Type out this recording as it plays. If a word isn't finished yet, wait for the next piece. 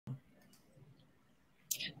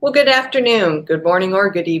Well, good afternoon, good morning, or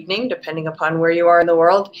good evening, depending upon where you are in the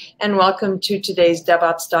world, and welcome to today's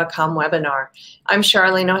DevOps.com webinar. I'm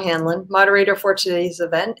Charlene O'Hanlon, moderator for today's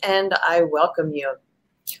event, and I welcome you.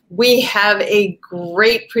 We have a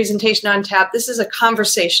great presentation on tap. This is a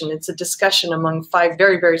conversation. It's a discussion among 5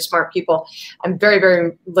 very, very smart people. I'm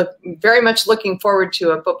very much looking forward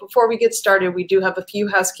to it. But before we get started, we do have a few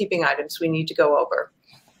housekeeping items we need to go over.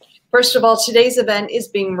 First of all, today's event is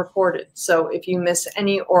being recorded, so if you miss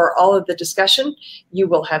any or all of the discussion, you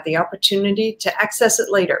will have the opportunity to access it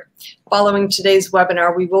later. Following today's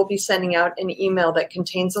webinar, we will be sending out an email that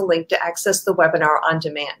contains a link to access the webinar on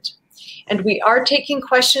demand. And we are taking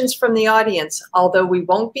questions from the audience, although we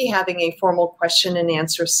won't be having a formal question and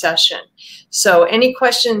answer session. So any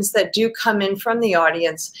questions that do come in from the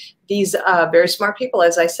audience, these very smart people,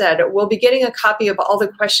 as I said, will be getting a copy of all the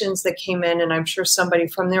questions that came in, and I'm sure somebody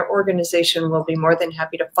from their organization will be more than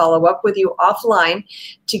happy to follow up with you offline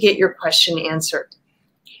to get your question answered.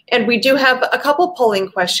 And we do have a couple polling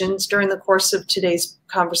questions during the course of today's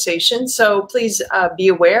conversation, so please be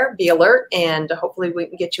aware, be alert, and hopefully we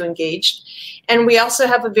can get you engaged. And we also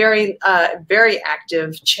have a very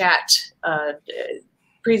active chat on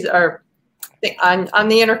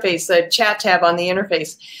the interface, the chat tab on the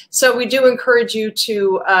interface. So we do encourage you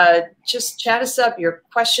to just chat us up, your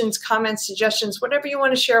questions, comments, suggestions, whatever you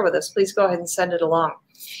want to share with us, please go ahead and send it along.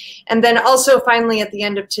 And then also finally at the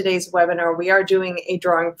end of today's webinar, we are doing a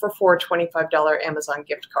drawing for 4 $25 Amazon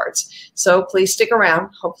gift cards. So please stick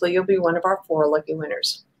around. Hopefully you'll be one of our 4 lucky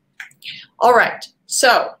winners. All right.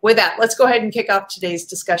 So with that, let's go ahead and kick off today's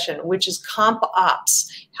discussion, which is CompOps,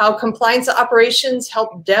 how compliance operations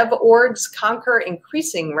help dev orgs conquer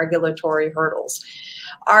increasing regulatory hurdles.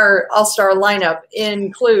 Our all-star lineup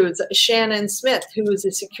includes Shannon Smith, who is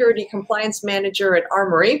a security compliance manager at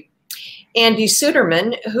Armory, Andy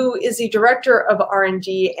Suderman, who is the Director of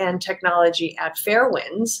R&D and Technology at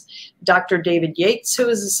Fairwinds, Dr. David Yates, who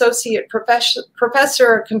is Associate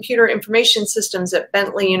Professor of Computer Information Systems at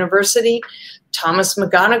Bentley University, Thomas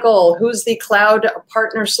McGonigal, who's the Cloud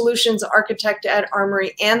Partner Solutions Architect at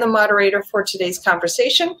Armory and the moderator for today's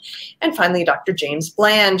conversation, and finally, Dr. James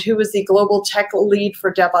Bland, who is the Global Tech Lead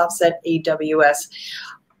for DevOps at AWS.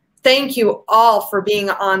 Thank you all for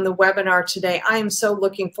being on the webinar today. I am so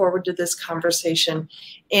looking forward to this conversation.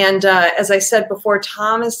 And as I said before,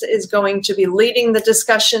 Thomas is going to be leading the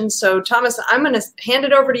discussion. So Thomas, I'm going to hand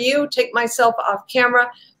it over to you, take myself off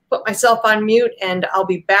camera, put myself on mute, and I'll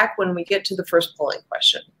be back when we get to the first polling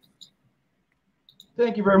question.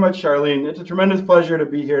 Thank you very much, Charlene. It's a tremendous pleasure to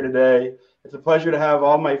be here today. It's a pleasure to have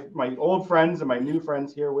all my old friends and my new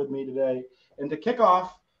friends here with me today. And to kick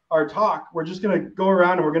off our talk, we're just going to go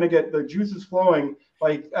around and we're going to get the juices flowing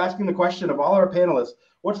by asking the question of all our panelists,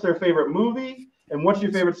 what's their favorite movie and what's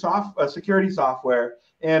your favorite security software?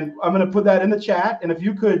 And I'm going to put that in the chat. And if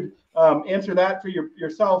you could answer that for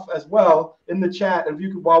yourself as well in the chat, and if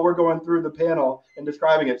you could, while we're going through the panel and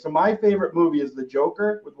describing it. So my favorite movie is The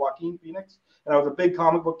Joker with Joaquin Phoenix. And I was a big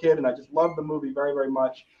comic book kid and I just loved the movie very, very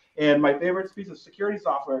much. And my favorite piece of security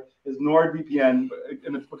software is NordVPN,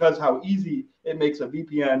 and it's because how easy it makes a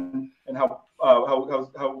VPN and how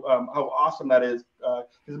awesome that is.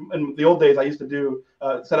 In the old days, I used to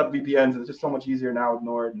set up VPNs, and it's just so much easier now with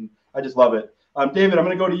Nord, and I just love it. David, I'm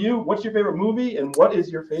going to go to you. What's your favorite movie, and what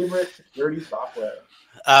is your favorite security software?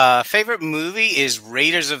 Favorite movie is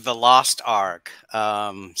Raiders of the Lost Ark.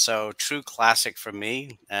 So true classic for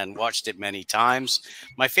me, and watched it many times.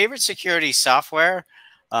 My favorite security software.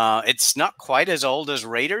 It's not quite as old as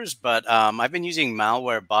Raiders, but I've been using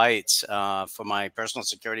Malwarebytes for my personal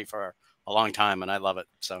security for a long time, and I love it.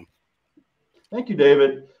 So, thank you,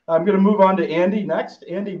 David. I'm going to move on to Andy next.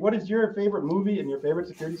 Andy, what is your favorite movie and your favorite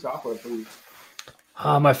security software, please?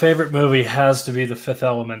 My favorite movie has to be The Fifth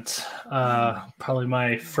Element. Probably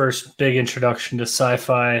my first big introduction to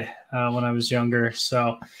sci-fi when I was younger.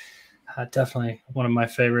 So definitely one of my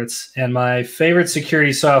favorites. And my favorite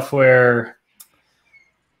security software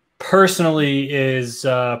personally is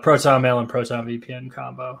Proton Mail and Proton VPN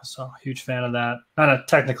combo. So huge fan of that. Not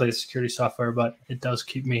technically a security software, but it does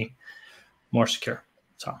keep me more secure.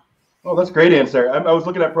 So. Oh, that's a great answer. I was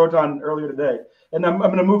looking at Proton earlier today. And I'm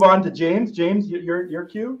going to move on to James. James, your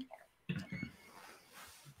cue.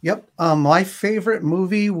 Yep. My favorite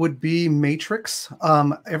movie would be Matrix.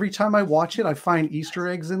 Every time I watch it, I find Easter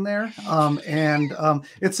eggs in there.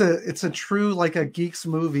 It's a true, like a geeks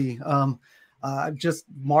movie. I've just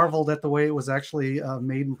marveled at the way it was actually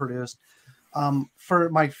made and produced. For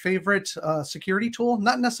my favorite security tool,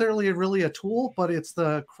 not necessarily really a tool, but it's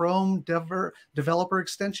the Chrome developer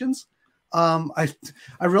extensions. I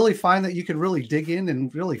really find that you can really dig in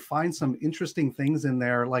and really find some interesting things in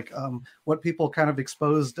there, like what people kind of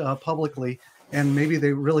exposed publicly, and maybe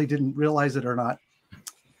they really didn't realize it or not.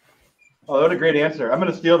 Oh, what a great answer! I'm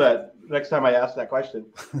going to steal that next time I ask that question.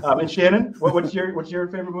 And Shannon, what's your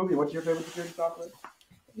favorite movie? What's your favorite security software?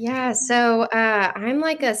 Yeah, so I'm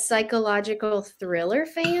like a psychological thriller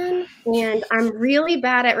fan, and I'm really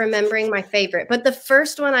bad at remembering my favorite. But the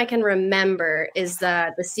first one I can remember is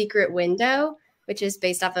The Secret Window, which is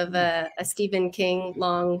based off of a Stephen King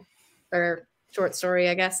long or short story,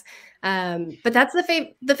 I guess. But that's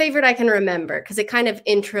the favorite I can remember because it kind of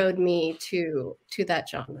introed me to that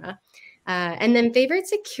genre. And then favorite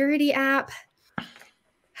security app.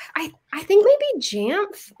 I think maybe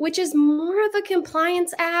Jamf, which is more of a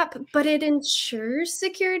compliance app, but it ensures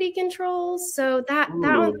security controls. So that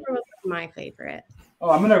one's my favorite. Oh,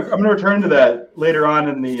 I'm gonna return to that later on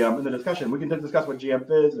in the discussion. We can discuss what Jamf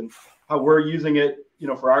is and how we're using it,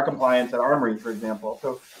 for our compliance at Armory, for example.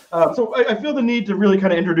 So I feel the need to really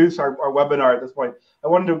kind of introduce our webinar at this point. I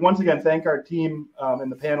wanted to once again thank our team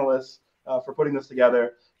and the panelists for putting this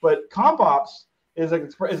together. But CompOps is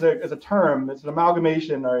a term. It's an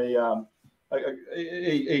amalgamation or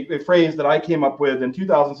a phrase that I came up with in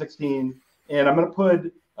 2016, and I'm going to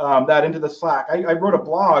put that into the Slack. I wrote a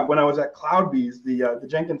blog when I was at CloudBees, the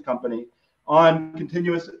Jenkins company, on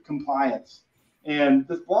continuous compliance, and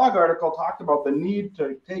this blog article talked about the need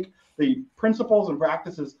to take the principles and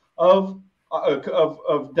practices of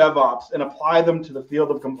DevOps and apply them to the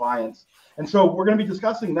field of compliance. And so we're going to be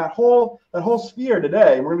discussing that whole sphere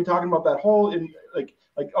today, and we're going to be talking about that whole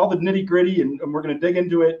like all the nitty gritty, and we're going to dig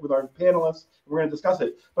into it with our panelists. We're going to discuss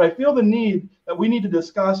it. But I feel the need that we need to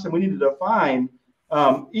discuss and we need to define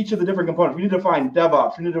each of the different components. We need to define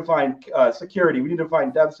DevOps. We need to define security. We need to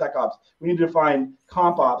define DevSecOps. We need to define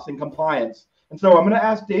CompOps and compliance. And so I'm going to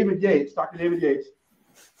ask David Yates, Dr. David Yates,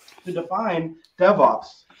 to define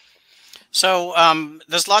DevOps. So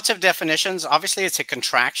there's lots of definitions. Obviously, it's a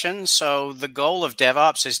contraction. So the goal of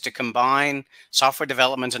DevOps is to combine software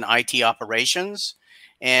development and IT operations.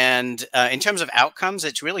 And in terms of outcomes,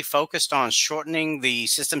 it's really focused on shortening the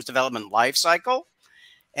systems development lifecycle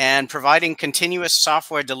and providing continuous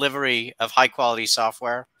software delivery of high quality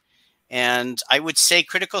software. And I would say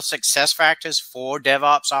critical success factors for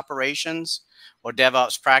DevOps operations or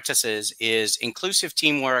DevOps practices is inclusive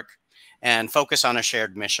teamwork and focus on a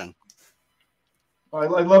shared mission. I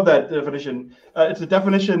love that definition. It's a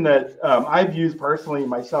definition that I've used personally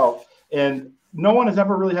myself, and no one has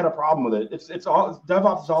ever really had a problem with it.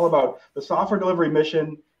 DevOps is all about the software delivery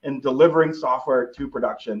mission and delivering software to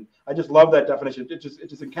production. I just love that definition. It just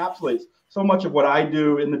encapsulates so much of what I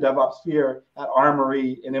do in the DevOps sphere at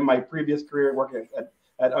Armory and in my previous career working at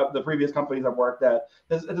the previous companies I've worked at.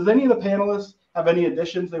 Does any of the panelists have any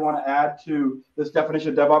additions they want to add to this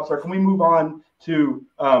definition of DevOps, or can we move on to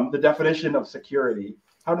the definition of security?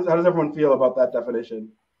 How does everyone feel about that definition?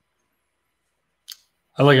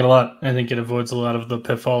 I like it a lot. I think it avoids a lot of the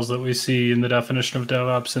pitfalls that we see in the definition of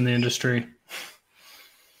DevOps in the industry.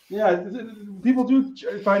 Yeah, people do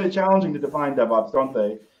find it challenging to define DevOps, don't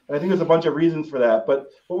they? And I think there's a bunch of reasons for that. But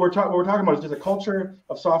what we're talking about is just a culture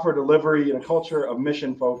of software delivery and a culture of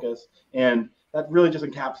mission focus. And that really just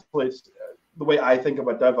encapsulates the way I think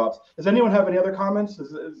about DevOps. Does anyone have any other comments?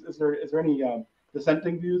 Is there any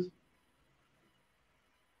dissenting views?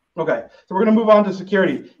 Okay, so we're going to move on to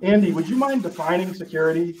security. Andy, would you mind defining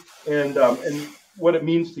security and what it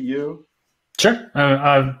means to you? Sure.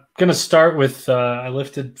 I'm going to start with, I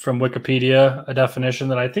lifted from Wikipedia a definition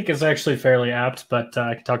that I think is actually fairly apt, but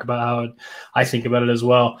I can talk about how I think about it as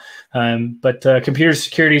well. But computer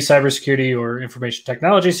security, cybersecurity, or information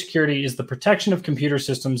technology security is the protection of computer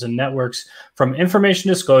systems and networks from information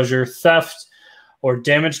disclosure, theft, or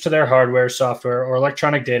damage to their hardware, software, or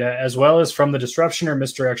electronic data, as well as from the disruption or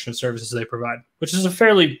misdirection of services they provide, which is a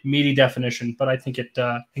fairly meaty definition, but I think it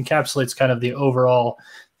encapsulates kind of the overall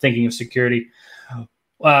thinking of security.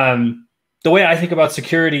 The way I think about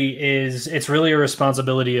security is it's really a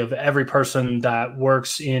responsibility of every person that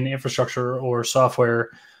works in infrastructure or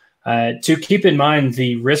software to keep in mind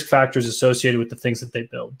the risk factors associated with the things that they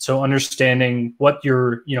build. So understanding what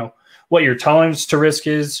your tolerance to risk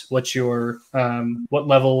is, what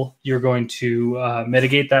level you're going to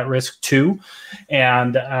mitigate that risk to,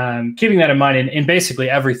 and keeping that in mind in basically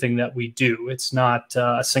everything that we do. It's not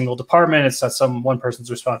a single department. It's not some one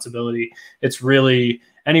person's responsibility. It's really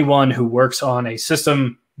anyone who works on a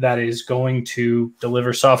system that is going to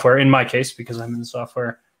deliver software. In my case, because I'm in the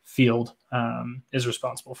software field, is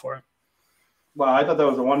responsible for it. Wow, I thought that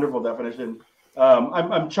was a wonderful definition.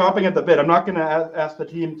 I'm chomping at the bit. I'm not going to ask the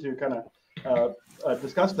team to kind of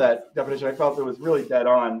discussed that definition, I felt it was really dead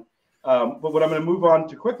on. But what I'm going to move on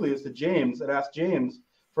to quickly is to James and ask James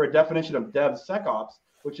for a definition of DevSecOps,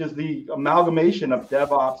 which is the amalgamation of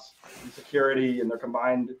DevOps and security, and they're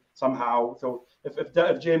combined somehow. So if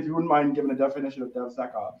James, you wouldn't mind giving a definition of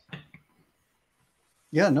DevSecOps.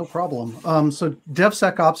 Yeah, no problem. So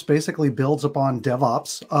DevSecOps basically builds upon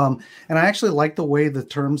DevOps. And I actually like the way the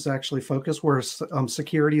terms actually focus where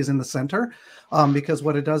security is in the center, because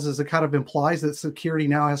what it does is it kind of implies that security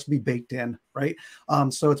now has to be baked in, right?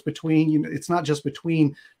 So it's between, it's not just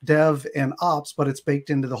between dev and ops, but it's baked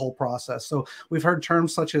into the whole process. So we've heard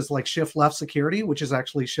terms such as like shift left security, which is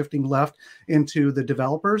actually shifting left into the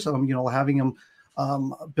developers, having them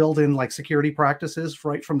build in like security practices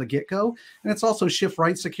right from the get-go. And it's also shift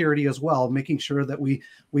right security as well, making sure that we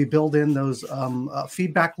build in those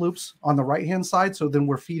feedback loops on the right-hand side. So then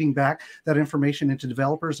we're feeding back that information into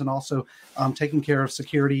developers and also taking care of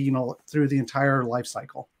security, through the entire life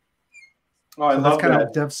cycle. Oh, I love that's kind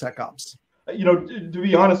that. of DevSecOps. To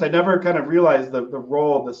be honest, I never kind of realized the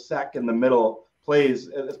role the sec in the middle plays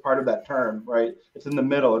as part of that term, right? It's in the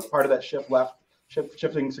middle. It's part of that shift left.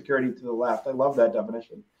 Shifting security to the left. I love that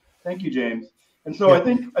definition. Thank you, James. And so I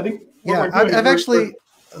think I've actually.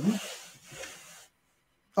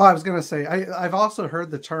 I was going to say I've also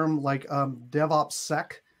heard the term like DevOps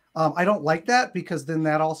sec. I don't like that because then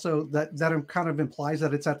that also that kind of implies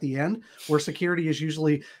that it's at the end, where security is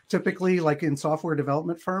usually typically like in software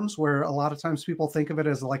development firms, where a lot of times people think of it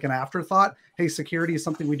as like an afterthought. Hey, security is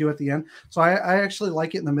something we do at the end. So I actually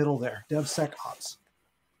like it in the middle there. DevSecOps.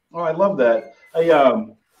 Oh, I love that. I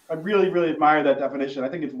really, really admire that definition. I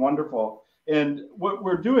think it's wonderful. And what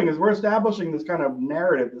we're doing is we're establishing this kind of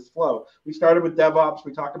narrative, this flow. We started with DevOps.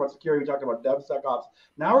 We talked about security. We talked about DevSecOps.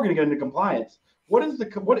 Now we're going to get into compliance. What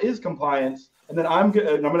is compliance? And then I'm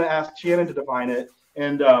going to ask Shannon to define it.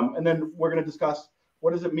 And then we're going to discuss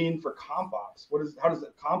what does it mean for CompOps? How does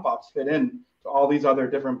CompOps fit in to all these other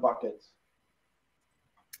different buckets?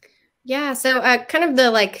 Yeah. So kind of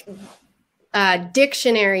the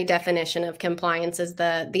dictionary definition of compliance is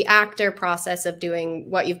the act or process of doing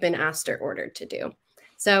what you've been asked or ordered to do.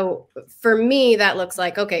 So for me, that looks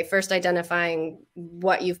like, okay, first identifying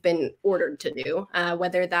what you've been ordered to do,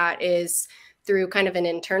 whether that is through kind of an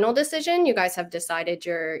internal decision. You guys have decided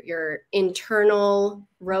your internal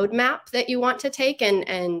roadmap that you want to take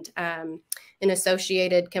and an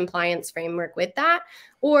associated compliance framework with that.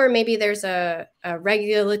 Or maybe there's a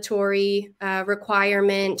regulatory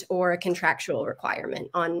requirement or a contractual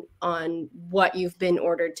requirement on what you've been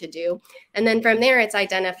ordered to do. And then from there, it's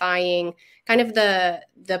identifying kind of the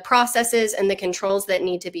processes and the controls that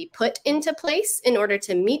need to be put into place in order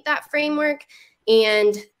to meet that framework,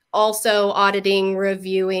 and also auditing,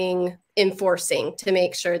 reviewing, enforcing to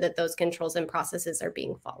make sure that those controls and processes are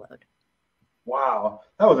being followed. Wow,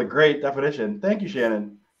 that was a great definition. Thank you,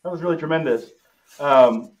 Shannon. That was really tremendous.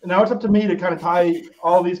 Now it's up to me to kind of tie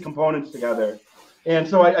all these components together. And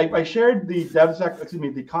so I shared the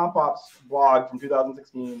the CompOps blog from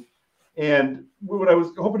 2016. And what I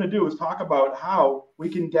was hoping to do was talk about how we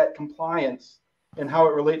can get compliance and how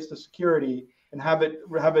it relates to security, and have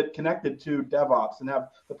it connected to DevOps, and have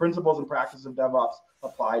the principles and practices of DevOps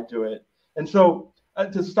applied to it. And so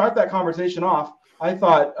to start that conversation off, I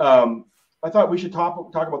thought we should talk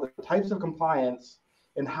about the types of compliance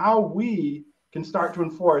and how we can start to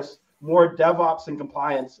enforce more DevOps and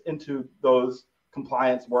compliance into those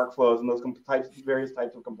compliance workflows and those various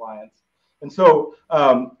types of compliance. And so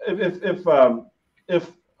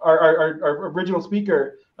if our original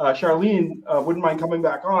speaker, Charlene, wouldn't mind coming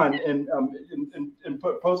back on and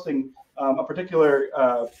posting a particular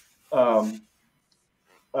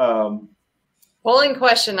polling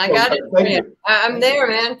question. I got it. I'm there,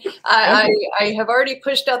 man. I have already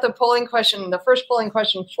pushed out the polling question. The first polling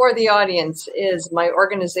question for the audience is: my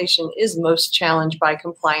organization is most challenged by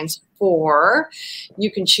compliance for.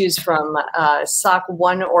 You can choose from SOC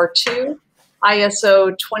 1 or 2,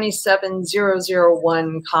 ISO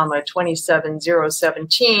 27001,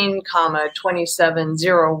 27017,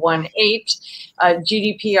 27018,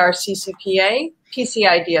 GDPR CCPA,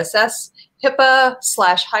 PCI DSS,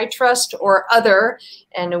 HIPAA/high trust, or other,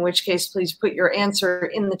 and in which case, please put your answer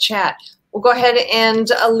in the chat. We'll go ahead and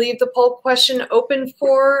leave the poll question open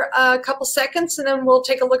for a couple seconds, and then we'll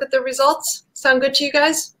take a look at the results. Sound good to you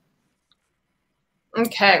guys?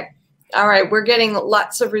 Okay. All right. We're getting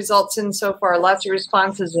lots of results in so far, lots of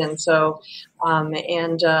responses in. So,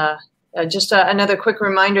 just another quick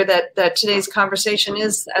reminder that today's conversation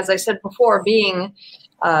is, as I said before, being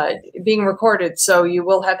being recorded. So you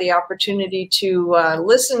will have the opportunity to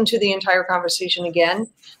listen to the entire conversation again,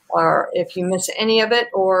 or if you miss any of it,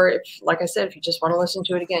 or if, like I said, if you just want to listen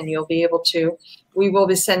to it again, you'll be able to. We will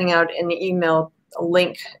be sending out an email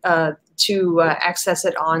link to access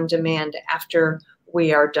it on demand after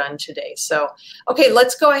we are done today. So, okay,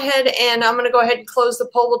 let's go ahead, and I'm going to go ahead and close the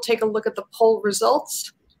poll. We'll take a look at the poll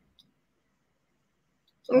results.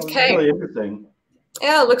 Okay. Really interesting.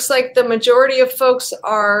 Yeah, it looks like the majority of folks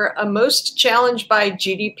are most challenged by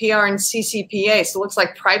GDPR and CCPA. So it looks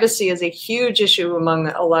like privacy is a huge issue among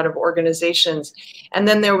a lot of organizations. And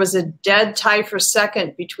then there was a dead tie for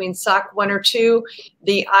second between SOC 1 or 2,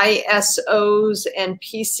 the ISOs, and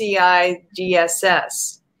PCI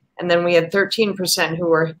DSS. And then we had 13% who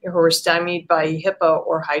were stymied by HIPAA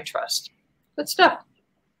or high trust. Good stuff.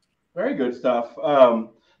 Very good stuff.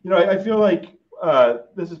 I feel like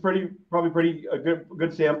this is probably a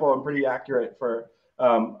good sample and pretty accurate for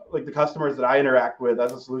like the customers that I interact with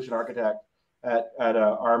as a solution architect at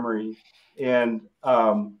Armory. And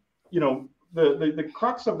the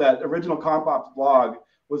crux of that original CompOps blog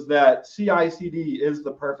was that CI/CD is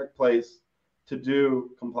the perfect place to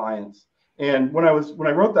do compliance. And when I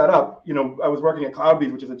wrote that up, I was working at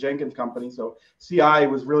CloudBees, which is a Jenkins company, so CI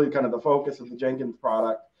was really kind of the focus of the Jenkins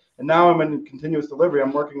product. And now I'm in continuous delivery.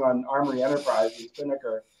 I'm working on Armory Enterprise and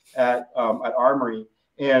Spinnaker at Armory.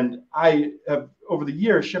 And I have, over the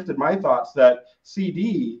years, shifted my thoughts that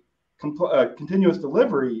CD, continuous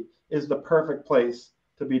delivery, is the perfect place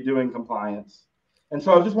to be doing compliance. And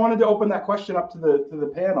so I just wanted to open that question up to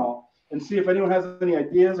the panel and see if anyone has any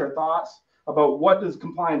ideas or thoughts about what does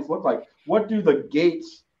compliance look like? What do the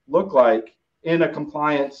gates look like in a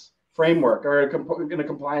compliance framework or in a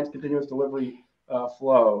compliance continuous delivery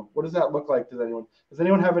flow? What does that look like? Does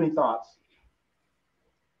anyone have any thoughts?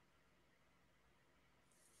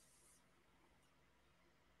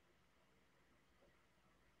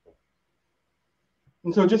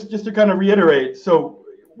 And so just to kind of reiterate, so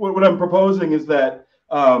what I'm proposing is that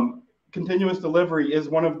continuous delivery is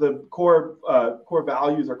one of the core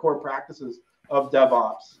values or core practices of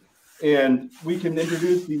DevOps. And we can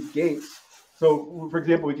introduce these gates. So for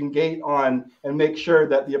example, we can gate on and make sure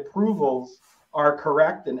that the approvals are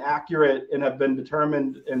correct and accurate and have been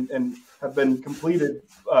determined and have been completed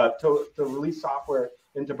to release software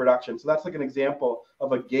into production. So that's like an example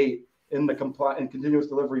of a gate in the continuous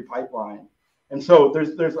delivery pipeline. And so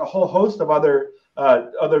there's a whole host of other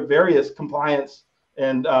various compliance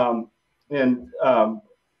and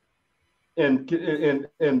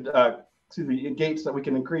gates that we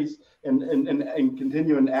can increase and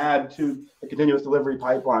continue and add to the continuous delivery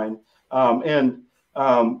pipeline.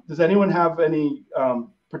 Does anyone have any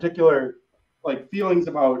particular feelings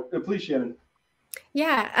about? Please, Shannon.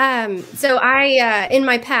 Yeah. So I, in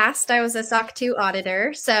my past, I was a SOC 2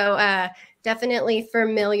 auditor. So definitely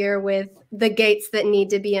familiar with the gates that need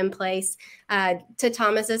to be in place. To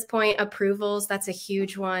Thomas's point, approvals, that's a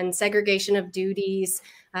huge one. Segregation of duties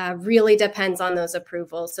really depends on those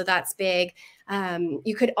approvals. So that's big.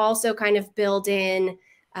 You could also kind of build in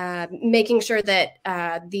making sure that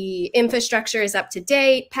the infrastructure is up to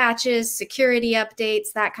date, patches, security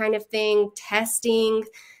updates, that kind of thing, testing.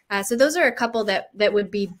 So those are a couple that would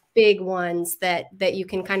be big ones that you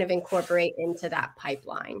can kind of incorporate into that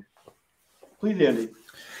pipeline. Please, Andy.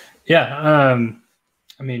 Yeah.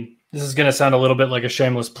 I mean, this is going to sound a little bit like a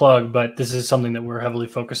shameless plug, but this is something that we're heavily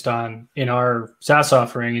focused on in our SaaS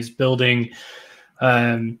offering, is building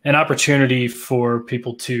an opportunity for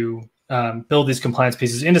people to build these compliance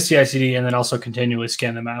pieces into CI/CD and then also continually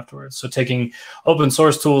scan them afterwards. So taking open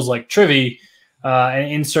source tools like Trivy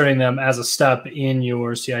and inserting them as a step in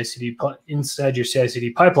your inside your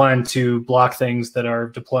CI/CD pipeline to block things that are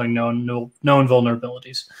deploying known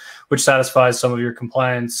vulnerabilities, which satisfies some of your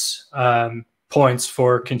compliance points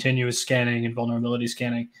for continuous scanning and vulnerability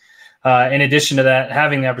scanning. In addition to that,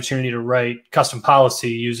 having the opportunity to write custom policy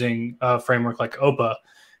using a framework like OPA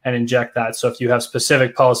and inject that. So if you have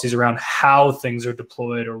specific policies around how things are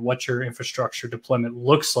deployed or what your infrastructure deployment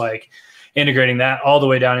looks like, integrating that all the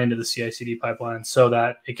way down into the CI/CD pipeline so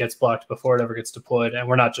that it gets blocked before it ever gets deployed, and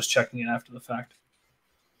we're not just checking it after the fact.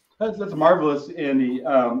 That's marvelous, Andy.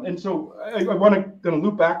 And so I want to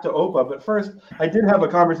loop back to OPA, but first I did have a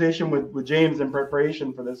conversation with James in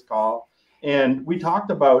preparation for this call, and we talked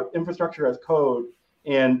about infrastructure as code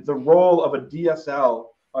and the role of a DSL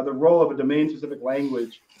or the role of a domain-specific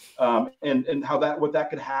language, and what that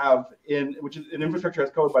could have which is an infrastructure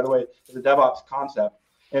as code, by the way, is a DevOps concept,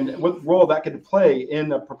 and what role that could play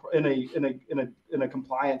in a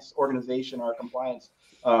compliance organization or a compliance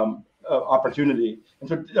opportunity. And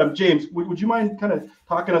so, James, would you mind kind of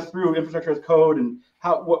talking us through infrastructure as code and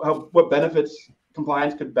what benefits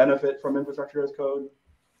compliance could benefit from infrastructure as code?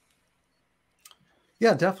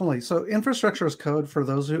 Yeah, definitely. So infrastructure as code, for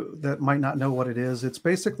those that might not know what it is, it's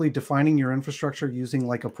basically defining your infrastructure using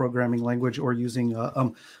like a programming language or using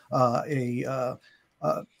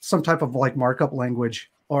some type of like markup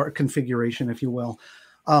language or configuration, if you will.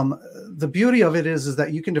 The beauty of it is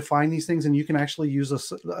that you can define these things and you can actually use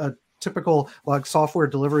a typical like software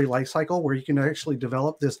delivery lifecycle where you can actually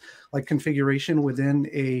develop this like configuration within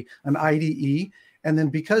an IDE. And then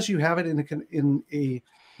because you have it in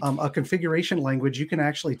a configuration language, you can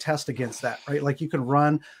actually test against that, right? Like you can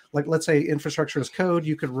run, like let's say infrastructure as code,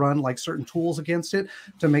 you could run like certain tools against it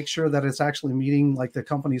to make sure that it's actually meeting like the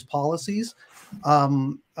company's policies,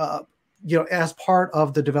 as part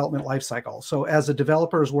of the development lifecycle. So as a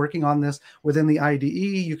developer is working on this within the IDE,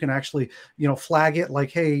 you can actually, flag it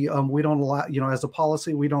like, hey, we don't allow, as a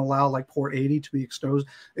policy, we don't allow like port 80 to be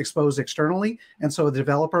exposed externally. And so the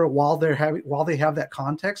developer, while they have that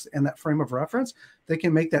context and that frame of reference, they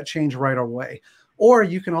can make that change right away. Or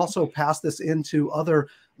you can also pass this into other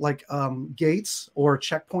like gates or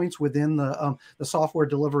checkpoints within the software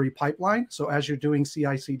delivery pipeline. So as you're doing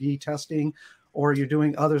CI/CD testing, or you're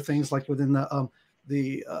doing other things like within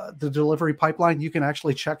the delivery pipeline, you can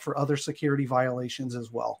actually check for other security violations as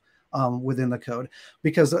well within the code.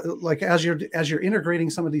 Because like as you're integrating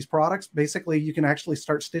some of these products, basically you can actually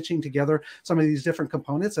start stitching together some of these different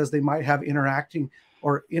components as they might have interactions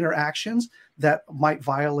that might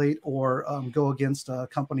violate or go against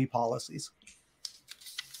company policies.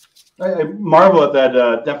 I marvel at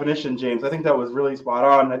that definition, James. I think that was really spot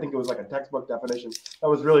on. I think it was like a textbook definition. That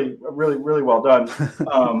was really well done.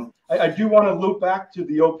 I do want to loop back to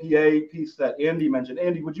the OPA piece that Andy mentioned.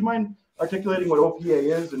 Andy, would you mind articulating what OPA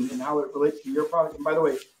is and how it relates to your product? And by the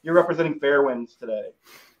way, you're representing Fairwinds today.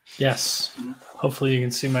 Yes. Hopefully you can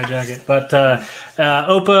see my jacket. But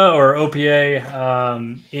OPA or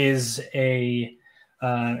OPA is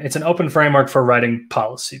it's an open framework for writing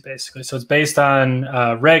policy, basically. So it's based on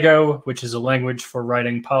Rego, which is a language for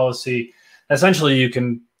writing policy. Essentially, you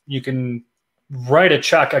can write a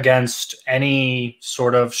check against any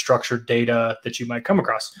sort of structured data that you might come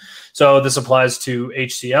across. So this applies to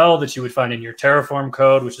HCL that you would find in your Terraform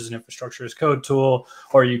code, which is an infrastructure as code tool,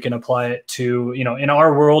 or you can apply it to, in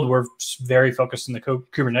our world, we're very focused in the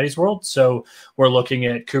Kubernetes world. So we're looking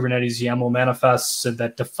at Kubernetes YAML manifests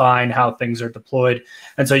that define how things are deployed.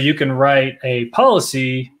 And so you can write a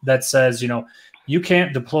policy that says, you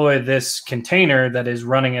can't deploy this container that is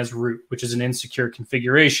running as root, which is an insecure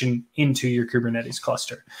configuration, into your Kubernetes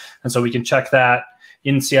cluster. And so we can check that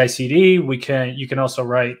in CI/CD. You can also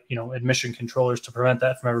write, admission controllers to prevent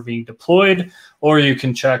that from ever being deployed, or you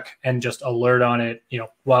can check and just alert on it,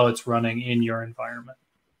 while it's running in your environment.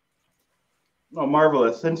 Oh,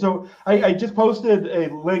 marvelous. And so I just posted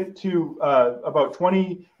a link to about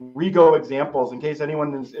 20 Rego examples in case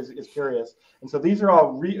anyone is curious. And so these are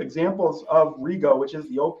all examples of Rego, which is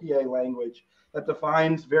the OPA language that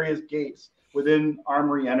defines various gates within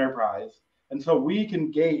Armory Enterprise. And so we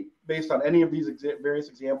can gate based on any of these various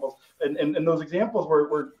examples. And those examples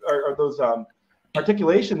are those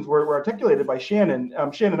articulations were articulated by Shannon.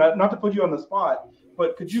 Shannon, not to put you on the spot,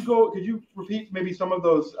 but could you repeat maybe some of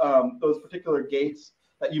those particular gates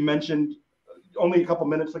that you mentioned only a couple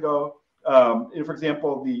minutes ago? For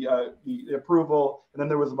example, the approval, and then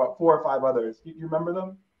there was about 4 or 5 others. Do you remember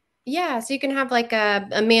them? Yeah, so you can have like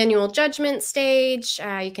a manual judgment stage.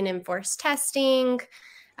 You can enforce testing,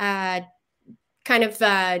 kind of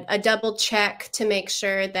a double check to make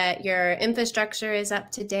sure that your infrastructure is up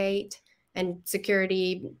to date and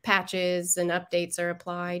security patches and updates are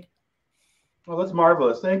applied. Well, that's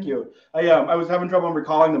marvelous. Thank you. I was having trouble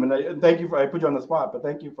recalling them, and thank you I put you on the spot, but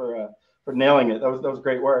thank you for nailing it. That was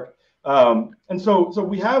great work. And so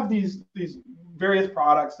we have these various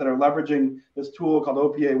products that are leveraging this tool called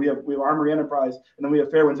OPA. We have Armory Enterprise, and then we have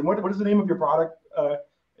Fairwinds. And what is the name of your product,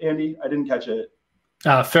 Andy? I didn't catch it.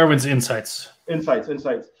 Fairwinds Insights. Insights.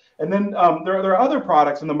 And then there are other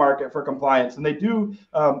products in the market for compliance, and they do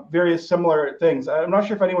various similar things. I'm not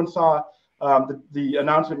sure if anyone saw the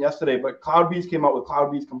announcement yesterday, but CloudBees came out with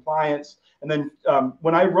CloudBees Compliance. And then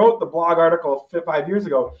when I wrote the blog article 5 years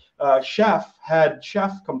ago, Chef had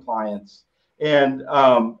Chef Compliance. And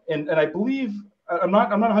I believe, I'm not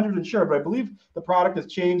 100% sure, but I believe the product has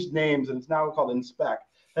changed names and it's now called Inspect.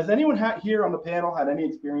 Has anyone here on the panel had any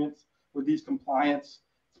experience with these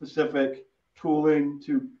compliance-specific tooling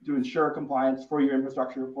to ensure compliance for your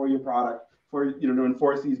infrastructure, for your product, for, to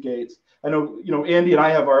enforce these gates. I know, Andy and I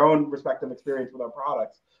have our own respective experience with our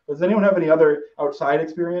products. Does anyone have any other outside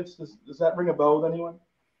experience? Does that ring a bell with anyone?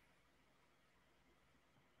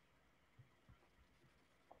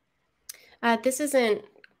 This isn't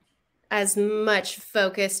as much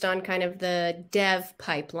focused on kind of the dev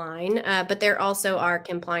pipeline, but there also are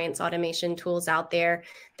compliance automation tools out there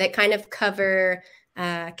that kind of cover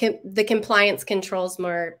the compliance controls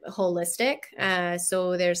more holistic.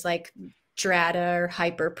 So there's like Strata or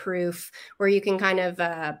Hyperproof, where you can kind of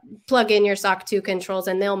plug in your SOC 2 controls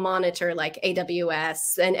and they'll monitor like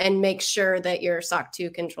AWS and make sure that your SOC 2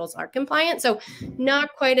 controls are compliant. So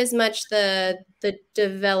not quite as much the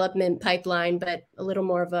development pipeline, but a little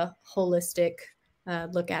more of a holistic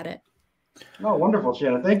look at it. Oh, wonderful,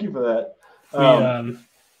 Shannon. Thank you for that.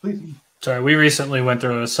 Please. Sorry, we recently went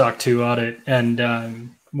through a SOC 2 audit, and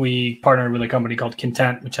we partnered with a company called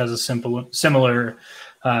Content, which has a similar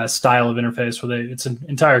style of interface where it's an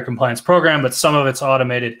entire compliance program, but some of it's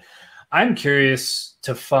automated. I'm curious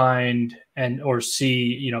to find or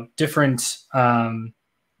see, different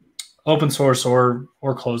open source or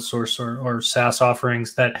closed source or SaaS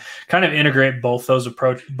offerings that kind of integrate both those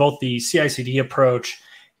both the CI/CD approach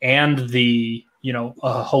and the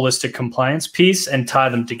holistic compliance piece, and tie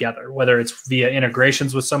them together, whether it's via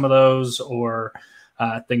integrations with some of those or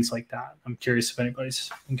things like that. I'm curious if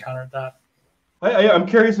anybody's encountered that. I'm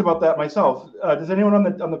curious about that myself. Is anyone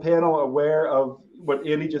on the panel aware of what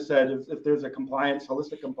Andy just said? If there's a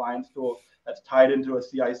holistic compliance tool that's tied into a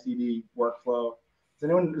CI/CD workflow,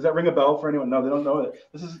 does that ring a bell for anyone? No, they don't know it.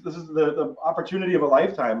 This is the opportunity of a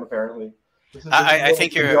lifetime, apparently. I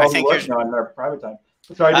think you're on in our private time.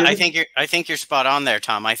 Sorry, I think you're spot on there,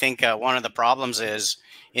 Tom. I think one of the problems is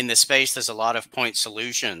in this space there's a lot of point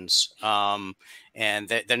solutions, and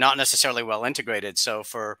they're not necessarily well integrated. So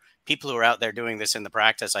for people who are out there doing this in the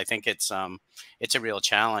practice, I think it's a real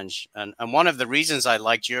challenge. And one of the reasons I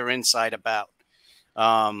liked your insight about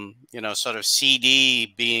sort of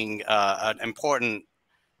CD being an important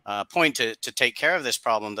point to take care of this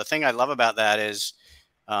problem. The thing I love about that is,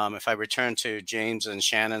 if I return to James and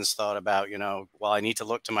Shannon's thought about, well, I need to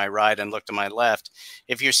look to my right and look to my left.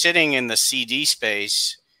 If you're sitting in the CD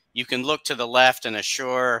space, you can look to the left and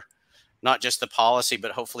assure not just the policy,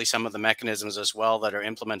 but hopefully some of the mechanisms as well that are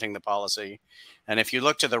implementing the policy. And if you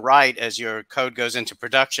look to the right as your code goes into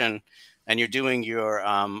production and you're doing your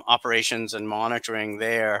operations and monitoring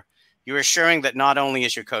there, you're assuring that not only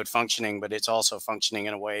is your code functioning, but it's also functioning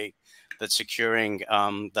in a way that's securing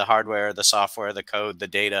the hardware, the software, the code, the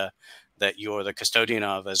data that you're the custodian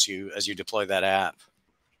of as you deploy that app.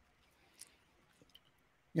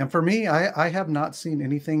 And for me, I have not seen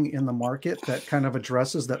anything in the market that kind of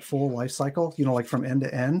addresses that full life cycle, like from end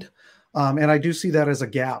to end. And I do see that as a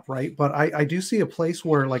gap, right? But I do see a place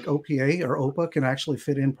where like OPA or OPA can actually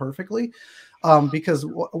fit in perfectly. Because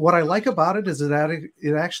what I like about it is that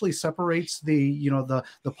it actually separates the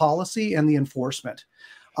policy and the enforcement.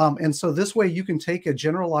 And so this way you can take a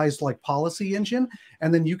generalized like policy engine,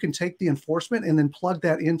 and then you can take the enforcement and then plug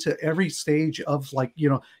that into every stage of like,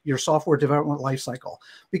 your software development lifecycle.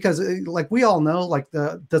 Because like we all know, like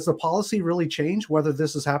does the policy really change whether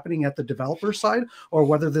this is happening at the developer side or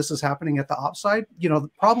whether this is happening at the ops side?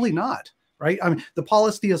 Probably not. Right? I mean, the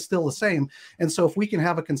policy is still the same. And so if we can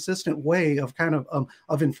have a consistent way of kind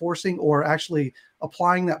of enforcing or actually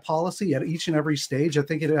applying that policy at each and every stage, I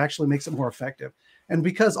think it actually makes it more effective. And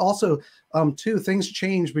because also, too, things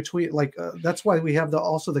change between, like, that's why we have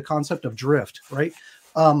also the concept of drift, right?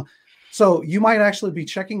 So you might actually be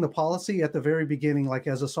checking the policy at the very beginning, like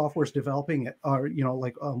as a software is developing it or,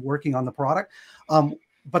 working on the product.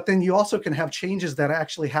 But then you also can have changes that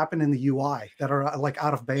actually happen in the UI that are like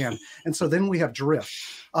out of band. And so then we have drift.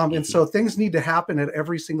 And so things need to happen at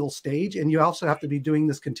every single stage. And you also have to be doing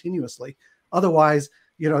this continuously. Otherwise,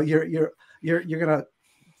 you're going to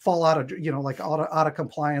fall out of, out of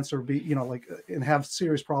compliance or be, and have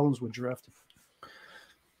serious problems with drift.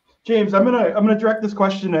 James, I'm gonna direct this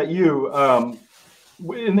question at you.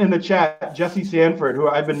 In the chat, Jesse Sanford, who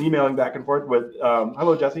I've been emailing back and forth with.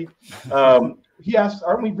 Hello, Jesse. He asks,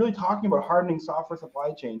 aren't we really talking about hardening software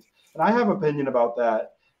supply chains? And I have an opinion about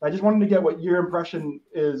that. I just wanted to get what your impression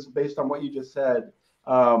is based on what you just said,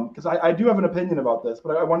 because I do have an opinion about this,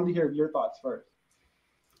 but I wanted to hear your thoughts first.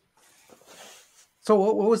 So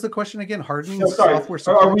what was the question again? Hardening software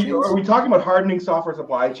supply chains? Are we talking about hardening software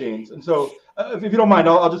supply chains? And so if you don't mind,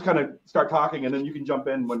 I'll just kind of start talking, and then you can jump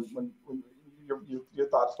in when your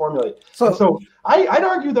thoughts formulate. So I'd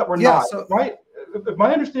argue that we're not, right? If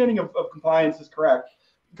my understanding of compliance is correct,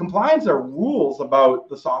 compliance are rules about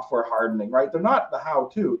the software hardening, right? They're not the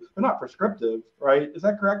how-to. They're not prescriptive, right? Is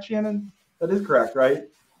that correct, Shannon? That is correct, right?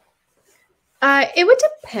 It would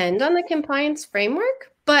depend on the compliance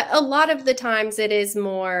framework, but a lot of the times it is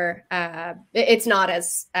more, it's not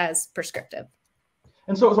as prescriptive.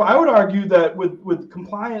 And so I would argue that with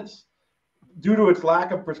compliance, due to its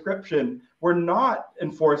lack of prescription, we're not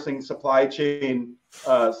enforcing supply chain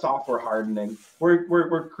software hardening.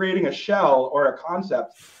 We're creating a shell or a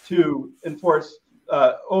concept to enforce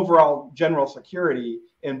overall general security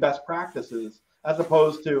and best practices, as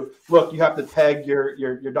opposed to, look, you have to tag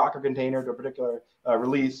your Docker container to a particular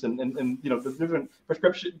release, and you know, the different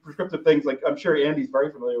prescriptive things. Like, I'm sure Andy's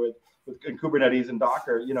very familiar with in Kubernetes and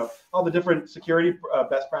Docker, you know, all the different security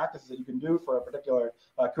best practices that you can do for a particular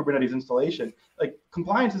Kubernetes installation. Like,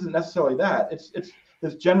 compliance isn't necessarily that. It's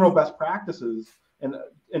this general best practices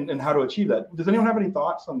and how to achieve that. Does anyone have any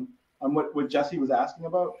thoughts on what Jesse was asking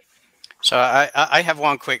about? So I have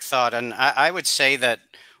one quick thought, and I would say that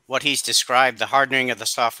what he's described, the hardening of the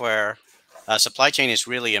software supply chain, is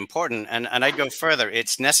really important. And I'd go further.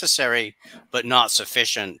 It's necessary, but not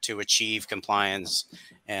sufficient to achieve compliance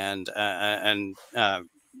and the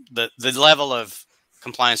level of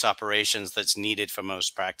compliance operations that's needed for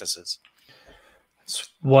most practices. It's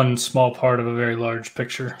one small part of a very large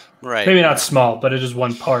picture. Right. Maybe not small, but it is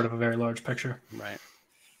one part of a very large picture. Right.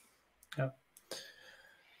 Yeah.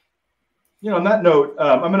 You know, on that note,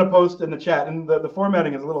 I'm going to post in the chat, and the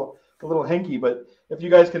formatting is a little hinky, but if you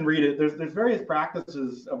guys can read it, there's various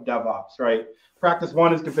practices of DevOps, right? Practice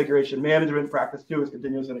 1 is configuration management. Practice 2 is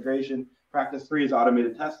continuous integration. Practice 3 is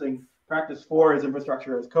automated testing. Practice 4 is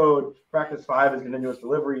infrastructure as code. Practice 5 is continuous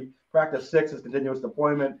delivery. Practice 6 is continuous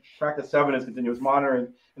deployment. Practice 7 is continuous monitoring.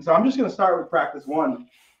 And so I'm just going to start with practice 1.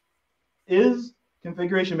 Is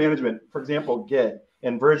configuration management, for example, Git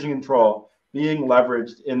and version control, being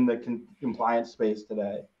leveraged in the compliance space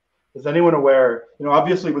today? Is anyone aware? You know,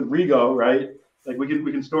 obviously with Rego, right? Like, we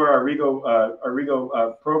can store our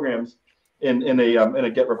Rego programs in a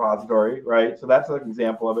Git repository, right? So that's an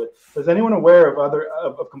example of it. Is anyone aware of other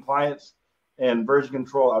of compliance and version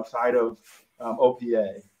control outside of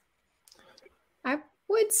OPA? I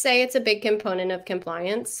would say it's a big component of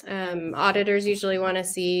compliance. Auditors usually want to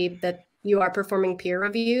see that you are performing peer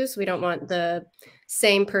reviews. We don't want the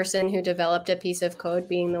same person who developed a piece of code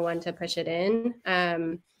being the one to push it in.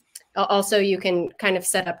 Also, you can kind of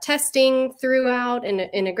set up testing throughout, and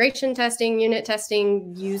integration testing, unit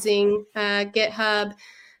testing using GitHub.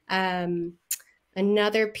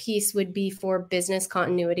 Another piece would be for business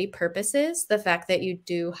continuity purposes, the fact that you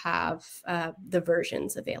do have the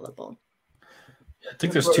versions available. I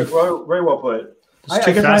think there's two. Very well put. There's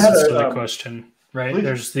two facets to the question, right? Please.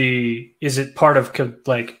 There's the, is it part of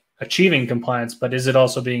like achieving compliance, but is it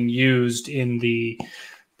also being used in the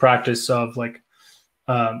practice of like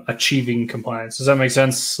achieving compliance? Does that make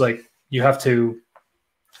sense? Like, you have to,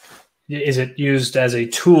 is it used as a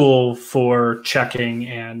tool for checking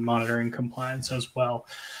and monitoring compliance as well?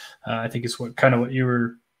 I think it's what you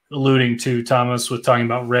were alluding to, Thomas, with talking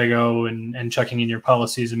about Rego and checking in your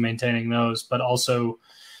policies and maintaining those. But also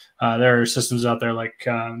there are systems out there like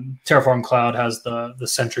Terraform Cloud has the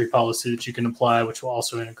Sentry policy that you can apply, which will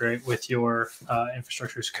also integrate with your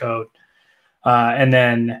infrastructure as code. And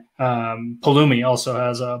then Pulumi also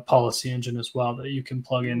has a policy engine as well that you can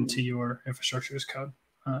plug into your infrastructure as code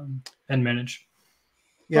and manage.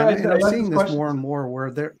 Yeah, and I'm seeing this more and more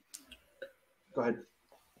where they're. Go ahead.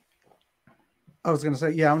 I was going to say,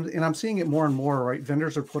 yeah, and I'm seeing it more and more, right?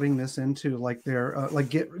 Vendors are putting this into like their, like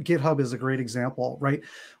GitHub is a great example, right?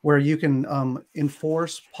 Where you can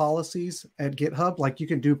enforce policies at GitHub, like you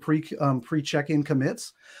can do pre-check-in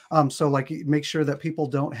commits. So like make sure that people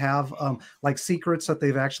don't have like secrets that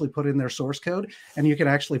they've actually put in their source code, and you can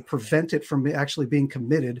actually prevent it from actually being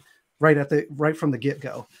committed right from the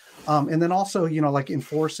get-go. And then also, you know, like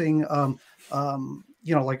enforcing,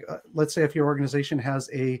 you know, like let's say if your organization has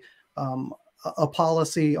a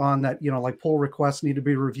policy on that, you know, like pull requests need to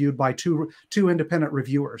be reviewed by two independent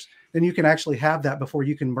reviewers, then you can actually have that before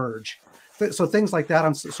you can merge. So things like that.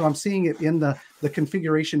 I'm seeing it in the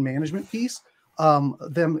configuration management piece,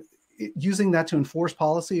 them using that to enforce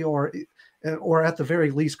policy or at the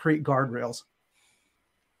very least create guardrails.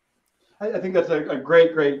 I think that's a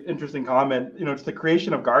great, interesting comment. You know, it's the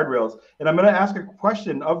creation of guardrails. And I'm going to ask a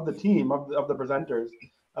question of the team, of the presenters.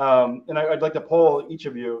 And I'd like to poll each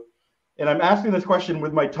of you. And I'm asking this question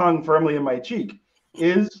with my tongue firmly in my cheek.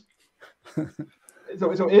 So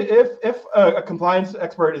if a compliance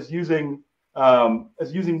expert is using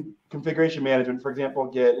configuration management, for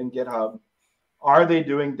example, Git and GitHub, are they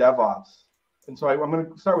doing DevOps? And so I'm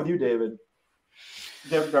going to start with you, David.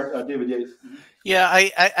 David Yates. Yeah,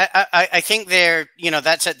 I think there,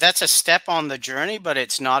 that's a step on the journey, but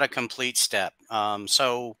it's not a complete step.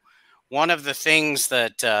 So one of the things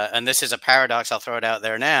that, and this is a paradox, I'll throw it out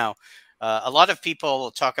there now. A lot of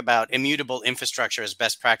people talk about immutable infrastructure as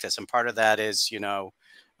best practice, and part of that is,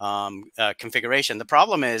 configuration. The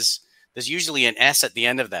problem is there's usually an S at the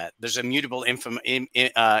end of that. There's immutable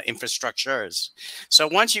infrastructures. So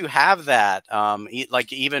once you have that,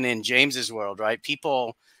 like even in James's world, right,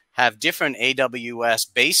 people have different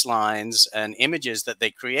AWS baselines and images that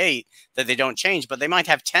they create that they don't change, but they might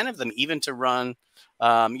have 10 of them even to run, 3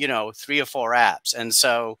 or 4 apps. And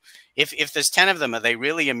so if there's 10 of them, are they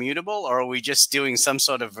really immutable, or are we just doing some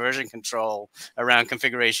sort of version control around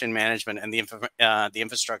configuration management and the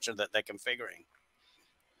infrastructure that they're configuring?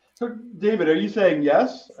 So, David, are you saying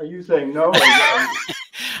yes? Are you saying no?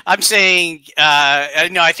 I'm saying,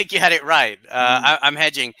 no, I think you had it right. I'm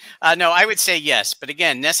hedging. No, I would say yes, but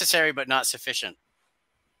again, necessary but not sufficient.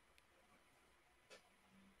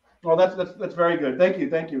 Well, that's very good.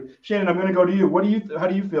 Thank you. Shannon, I'm going to go to you. How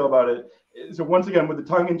do you feel about it? So once again, with the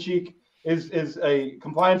tongue in cheek, is a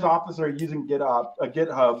compliance officer using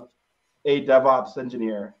GitHub a DevOps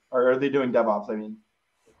engineer, or are they doing DevOps? I mean.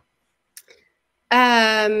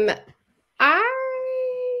 I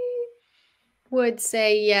would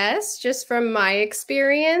say yes, just from my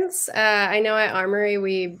experience. I know at Armory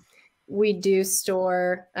we do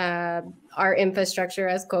store our infrastructure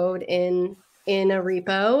as code in a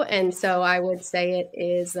repo, and so I would say it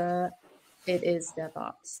is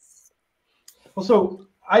DevOps. Well, so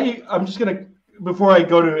I'm just gonna, before I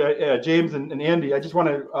go to James and Andy, I just want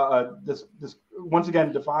to this once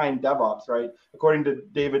again define DevOps, right? According to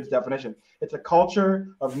David's definition, it's a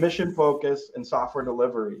culture of mission focus and software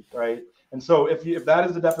delivery, right? And so if that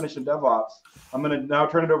is the definition of DevOps, I'm going to now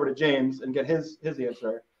turn it over to James and get his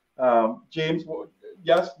answer. James,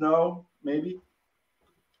 yes, no, maybe?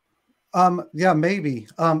 Yeah, maybe.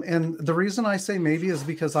 And the reason I say maybe is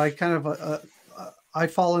because I kind of I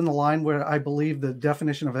fall in the line where I believe the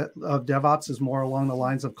definition of DevOps is more along the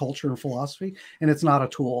lines of culture and philosophy, and it's not a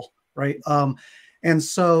tool, right? And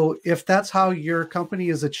so if that's how your company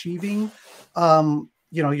is achieving,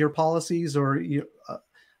 your policies or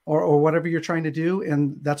whatever you're trying to do,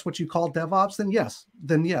 and that's what you call DevOps,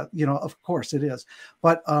 then yeah, of course it is.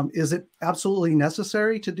 But is it absolutely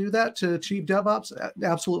necessary to do that to achieve DevOps?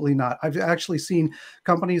 Absolutely not. I've actually seen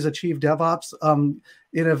companies achieve DevOps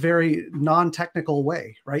in a very non-technical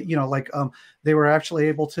way, right? They were actually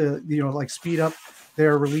able to, speed up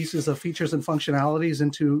their releases of features and functionalities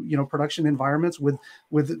into, production environments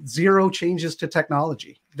with zero changes to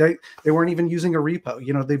technology. They weren't even using a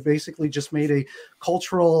repo. They basically just made a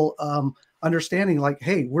cultural understanding, like,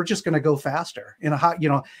 hey, we're just going to go faster in a hot,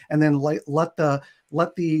 and then let the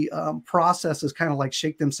processes kind of like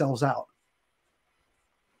shake themselves out.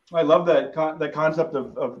 I love that concept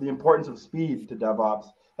of the importance of speed to DevOps.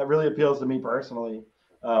 That really appeals to me personally.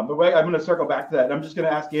 But wait, I'm going to circle back to that. I'm just going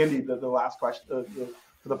to ask Andy the last question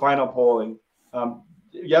for the final polling.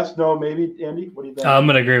 Yes, no, maybe. Andy, what do you think? I'm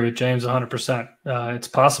going to agree with James 100%. It's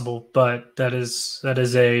possible, but that is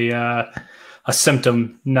a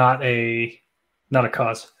symptom, not a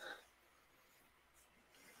cause.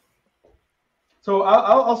 So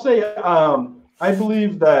I'll say I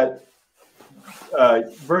believe that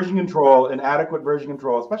version control and adequate version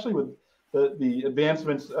control, especially with the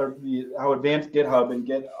advancements of how advanced GitHub and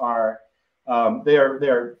Git are, they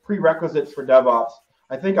are prerequisites for DevOps.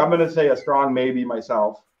 I think I'm going to say a strong maybe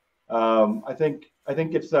myself. I think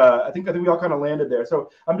we all kind of landed there. So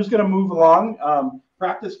I'm just going to move along.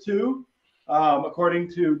 Practice 2,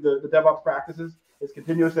 according to the DevOps practices, is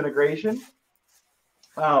continuous integration.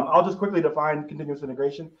 I'll just quickly define continuous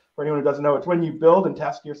integration for anyone who doesn't know. It's when you build and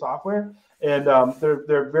test your software, and there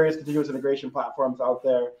are various continuous integration platforms out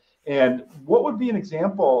there. And what would be an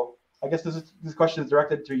example? I guess this question is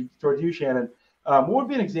directed towards you, Shannon. What would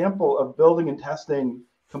be an example of building and testing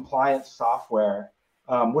compliance software?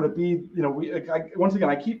 Would it be, once again,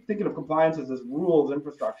 I keep thinking of compliance as this rules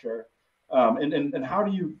infrastructure, and how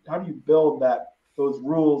do you build those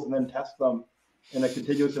rules and then test them in a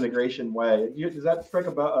continuous integration way? Does that strike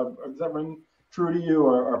does that ring true to you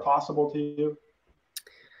or possible to you?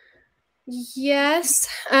 Yes.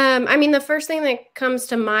 I mean, the first thing that comes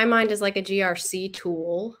to my mind is like a GRC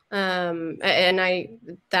tool. And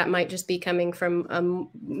that might just be coming from a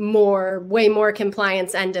way more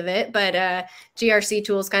compliance end of it, but GRC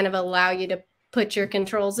tools kind of allow you to put your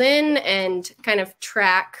controls in and kind of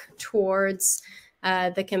track towards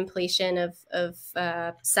the completion of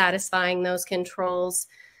satisfying those controls.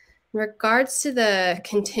 In regards to the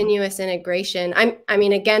continuous integration, I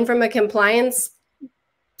mean, again, from a compliance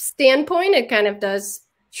standpoint, it kind of does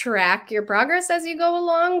track your progress as you go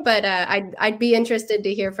along, but I'd be interested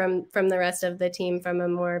to hear from the rest of the team from a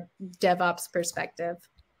more DevOps perspective.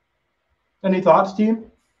 Any thoughts, team?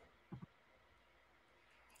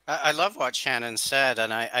 I love what Shannon said,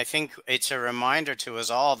 and I think it's a reminder to us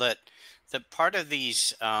all that part of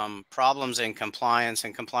these problems in compliance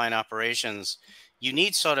and compliant operations, you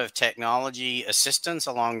need sort of technology assistance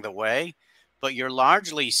along the way, but you're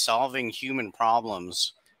largely solving human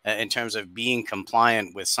problems in terms of being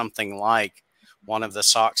compliant with something like one of the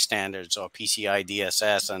SOX standards or PCI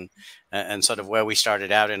DSS and sort of where we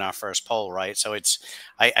started out in our first poll, right? So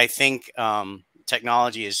I think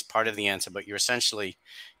technology is part of the answer, but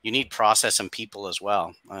you need process and people as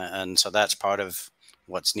well. And so that's part of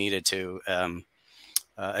what's needed to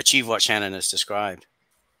achieve what Shannon has described.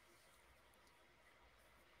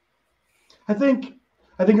 I think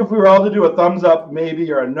if we were all to do a thumbs up,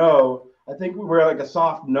 maybe, or a no, I think we're like a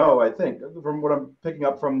soft no. I think from what I'm picking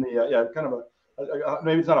up from the kind of a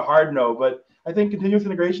maybe it's not a hard no, but I think continuous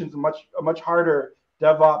integration is a much harder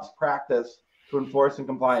DevOps practice to enforce in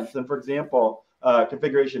compliance than, for example,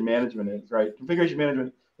 configuration management is. Right? Configuration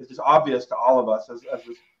management is just obvious to all of us as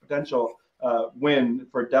this potential win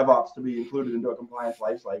for DevOps to be included into a compliance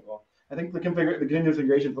lifecycle. I think the continuous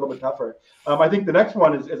integration is a little bit tougher. I think the next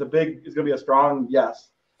one is going to be a strong yes,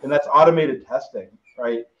 and that's automated testing,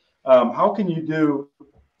 right? How can you do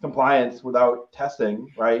compliance without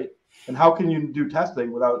testing, right? And how can you do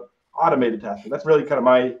testing without automated testing? That's really kind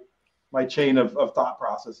of my chain of thought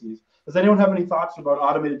processes. Does anyone have any thoughts about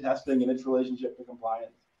automated testing and its relationship to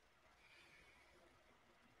compliance?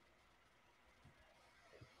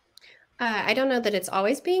 I don't know that it's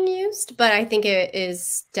always being used, but I think it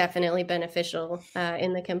is definitely beneficial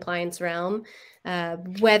in the compliance realm,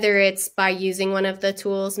 whether it's by using one of the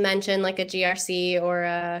tools mentioned, like a GRC or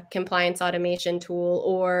a compliance automation tool,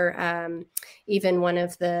 or even one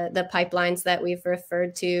of the pipelines that we've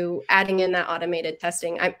referred to, adding in that automated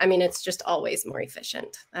testing. I mean, it's just always more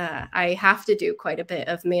efficient. I have to do quite a bit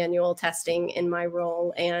of manual testing in my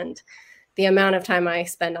role, and the amount of time I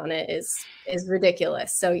spend on it is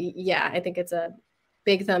ridiculous. So yeah, I think it's a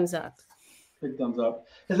big thumbs up. Big thumbs up.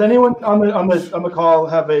 Does anyone on the call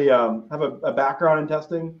have a background in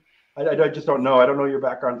testing? I just don't know. I don't know your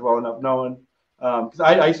backgrounds well enough. No one, because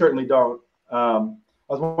I certainly don't. I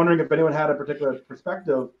was wondering if anyone had a particular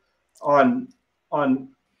perspective on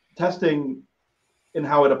testing and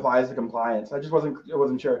how it applies to compliance. I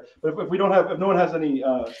wasn't sure. But if no one has any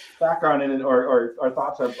background in it or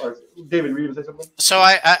thoughts, or David, were you going to say something? So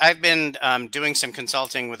I've been doing some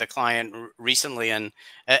consulting with a client recently, and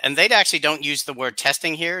they actually don't use the word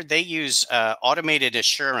testing here. They use automated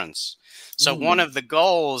assurance. So one of the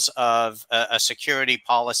goals of a security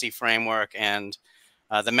policy framework and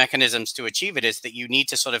the mechanisms to achieve it is that you need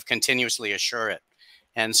to sort of continuously assure it.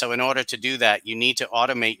 And so in order to do that, you need to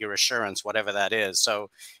automate your assurance, whatever that is. So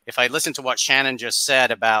if I listen to what Shannon just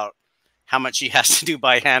said about how much she has to do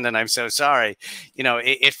by hand, and I'm so sorry, you know,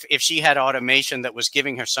 if she had automation that was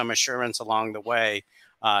giving her some assurance along the way,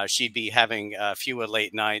 she'd be having fewer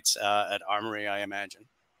late nights at Armory, I imagine.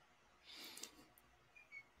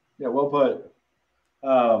 Yeah, well put.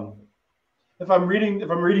 If I'm reading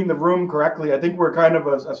the room correctly, I think we're kind of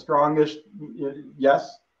a strongish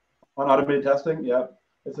yes on automated testing. Yeah.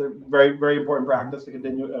 It's a very, very important practice to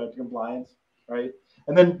continue to compliance, right?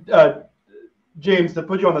 And then, James, to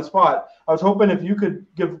put you on the spot, I was hoping if you could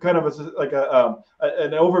give kind of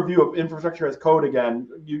an overview of infrastructure as code again.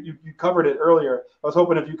 You covered it earlier. I was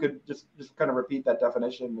hoping if you could just kind of repeat that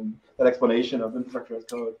definition and that explanation of infrastructure as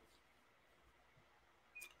code.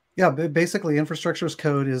 Yeah, basically, infrastructure as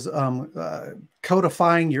code is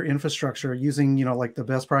codifying your infrastructure using like the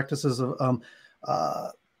best practices of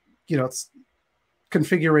it's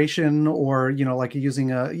configuration, or like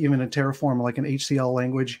using even a Terraform, like an HCL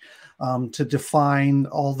language, to define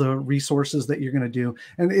all the resources that you're going to do.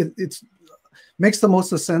 And it makes the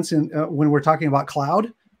most of sense when we're talking about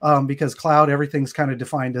cloud, because cloud, everything's kind of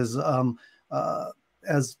defined as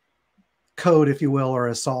code, if you will, or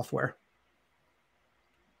as software.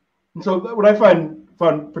 And so what I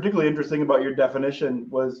found particularly interesting about your definition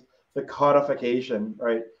was the codification,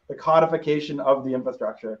 right? The codification of the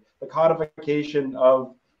infrastructure, the codification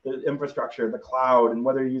of the infrastructure, the cloud, and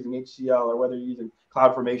whether you're using HCL or whether you're using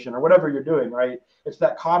CloudFormation or whatever you're doing, right? It's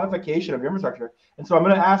that codification of your infrastructure. And so I'm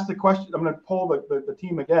going to ask the question, I'm going to poll the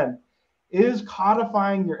team again. Is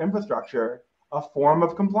codifying your infrastructure a form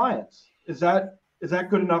of compliance? Is that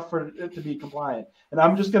good enough for it to be compliant? And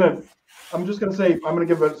I'm just going to say, I'm going to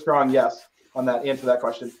give it a strong yes. on that, answer that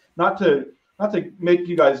question. Not to make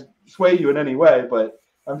you guys sway you in any way, but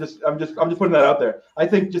I'm just putting that out there. I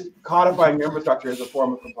think just codifying your infrastructure is a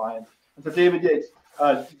form of compliance. And so, David Yates,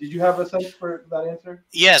 did you have a sense for that answer?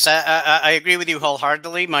 Yes, I agree with you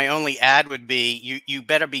wholeheartedly. My only add would be you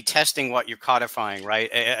better be testing what you're codifying, right,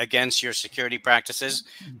 against your security practices.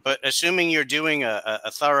 But assuming you're doing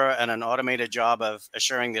a thorough and an automated job of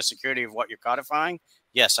assuring the security of what you're codifying,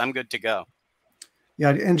 yes, I'm good to go. Yeah,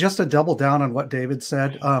 and just to double down on what David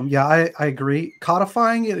said, yeah, I agree.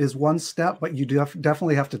 Codifying it is one step, but you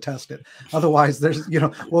definitely have to test it. Otherwise, there's,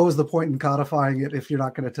 what was the point in codifying it if you're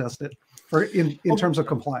not going to test it for in terms of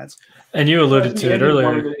compliance? And you alluded to it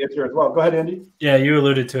earlier. As well. Go ahead, Andy. Yeah, you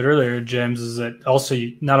alluded to it earlier, James, is that also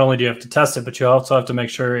not only do you have to test it, but you also have to make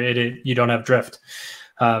sure you don't have drift,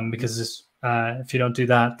 because if you don't do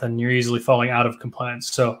that, then you're easily falling out of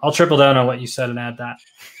compliance. So I'll triple down on what you said and add that.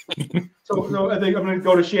 So I think I'm going to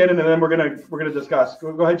go to Shannon, and then we're going to discuss. Go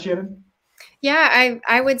ahead, Shannon. Yeah,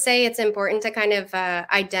 I would say it's important to kind of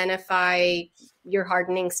identify your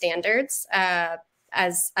hardening standards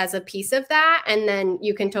as a piece of that, and then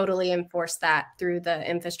you can totally enforce that through the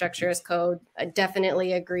infrastructure as code. I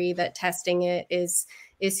definitely agree that testing it is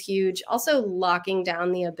huge. Also, locking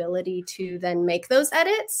down the ability to then make those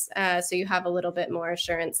edits, so you have a little bit more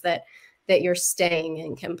assurance that you're staying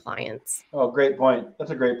in compliance. Oh, great point.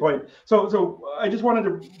 That's a great point. So I just wanted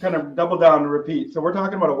to kind of double down and repeat. So we're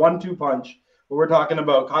talking about a 1-2 punch, where we're talking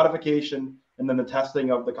about codification and then the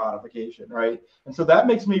testing of the codification, right? And so that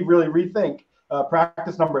makes me really rethink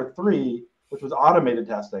practice number 3, which was automated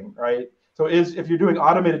testing, right? So if you're doing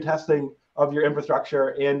automated testing of your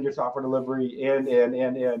infrastructure and your software delivery and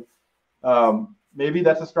maybe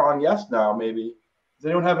that's a strong yes now, maybe. Does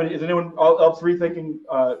anyone have any, is anyone else rethinking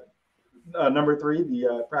number 3,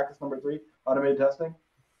 the practice number 3, automated testing?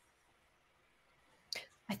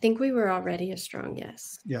 I think we were already a strong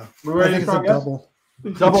yes. Yeah, we were already a strong yes.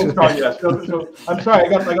 Double strong yes. So I'm sorry, I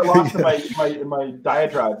got lost in my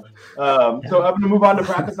diatribe. So I'm going to move on to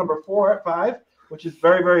practice number 5, which is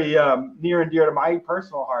very, very near and dear to my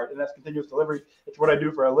personal heart, and that's continuous delivery. It's what I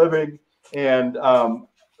do for a living. And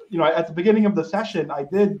at the beginning of the session, I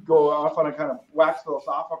did go off on a kind of wax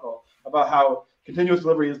philosophical about how continuous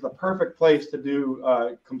delivery is the perfect place to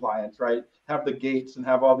do compliance, right? Have the gates and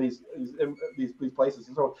have all these places.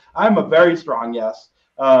 And so I'm a very strong yes.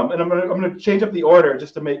 And I'm gonna change up the order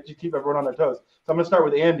just to keep everyone on their toes. So I'm gonna start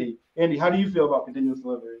with Andy. Andy, how do you feel about continuous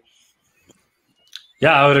delivery?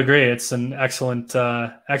 Yeah, I would agree. It's an excellent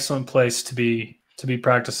place to be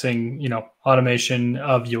practicing, automation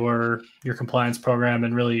of your compliance program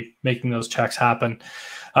and really making those checks happen.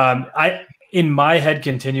 In my head,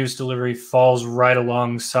 continuous delivery falls right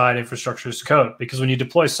alongside infrastructure as code, because when you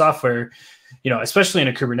deploy software, especially in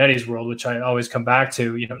a Kubernetes world, which I always come back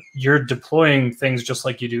to, you're deploying things just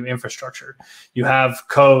like you do infrastructure. You have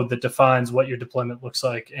code that defines what your deployment looks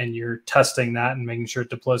like, and you're testing that and making sure it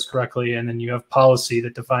deploys correctly. And then you have policy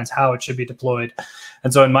that defines how it should be deployed.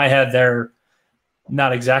 And so in my head, they're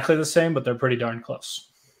not exactly the same, but they're pretty darn close.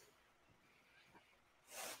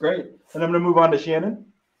 Great. And I'm going to move on to Shannon.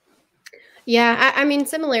 Yeah, I mean,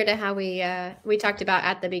 similar to how we talked about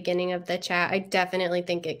at the beginning of the chat, I definitely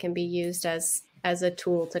think it can be used as a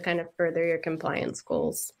tool to kind of further your compliance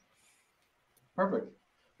goals. Perfect.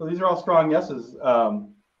 So these are all strong yeses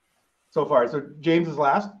so far. So James is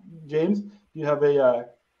last. James, do you have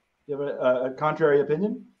a contrary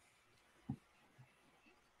opinion?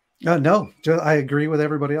 No, I agree with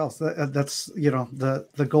everybody else. That's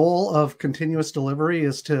the goal of continuous delivery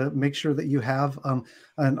is to make sure that you have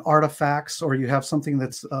an artifacts, or you have something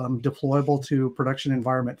that's deployable to production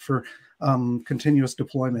environment for continuous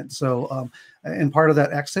deployment. So and part of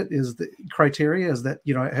that exit is the criteria is that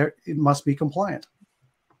it must be compliant.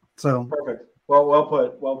 So perfect. Well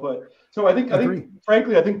put. So I think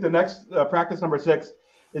frankly the next practice number 6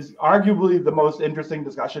 is arguably the most interesting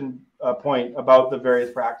discussion point about the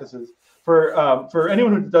various practices. For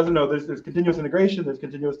anyone who doesn't know, there's continuous integration, there's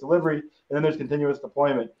continuous delivery, and then there's continuous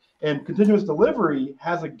deployment. And continuous delivery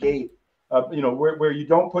has a gate, where you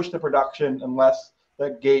don't push to production unless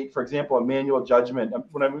that gate, for example, a manual judgment.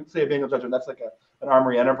 When I say a manual judgment, that's like an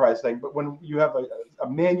Armory Enterprise thing. But when you have a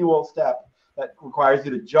manual step that requires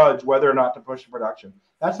you to judge whether or not to push to production,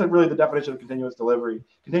 that's really the definition of continuous delivery.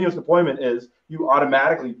 Continuous deployment is you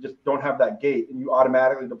automatically just don't have that gate and you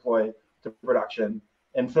automatically deploy to production.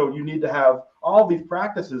 And so you need to have all these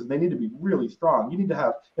practices, they need to be really strong. You need to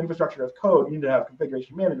have infrastructure as code, you need to have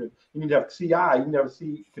configuration management, you need to have CI, you need to have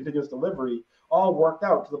continuous delivery, all worked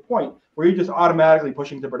out to the point where you're just automatically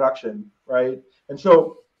pushing to production, right? And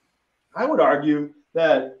so I would argue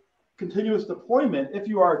that continuous deployment, if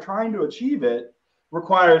you are trying to achieve it,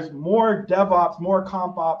 requires more DevOps, more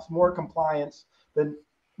CompOps, more compliance than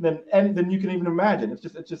you can even imagine. It's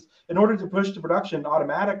just in order to push to production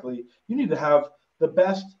automatically, you need to have the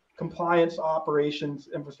best compliance operations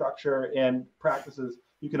infrastructure and practices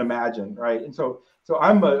you can imagine, right? And so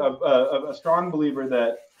I'm a strong believer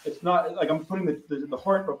that it's not like I'm putting the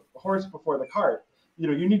horse before the cart. You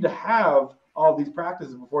know, you need to have all these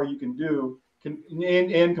practices before you can do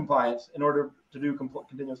in compliance in order to do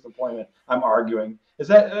continuous deployment. I'm arguing. Is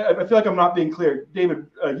that I feel like I'm not being clear. David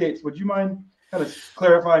Yates, would you mind kind of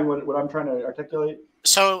clarifying what I'm trying to articulate?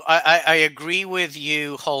 So I agree with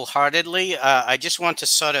you wholeheartedly. I just want to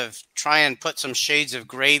sort of try and put some shades of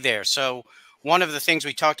gray there. So one of the things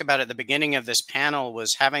we talked about at the beginning of this panel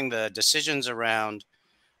was having the decisions around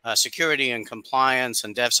security and compliance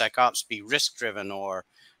and DevSecOps be risk-driven or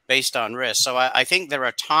based on risk. So I think there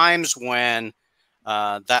are times when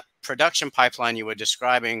that production pipeline you were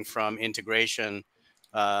describing from integration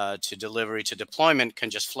to delivery to deployment can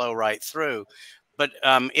just flow right through. But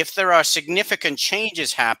if there are significant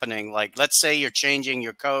changes happening, like let's say you're changing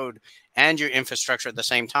your code and your infrastructure at the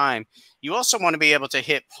same time, you also want to be able to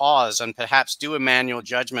hit pause and perhaps do a manual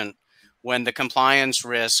judgment when the compliance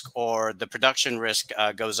risk or the production risk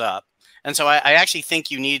goes up. And so I actually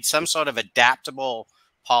think you need some sort of adaptable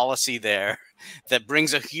policy there that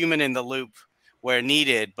brings a human in the loop where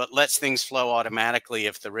needed, but lets things flow automatically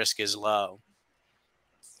if the risk is low.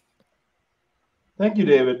 Thank you,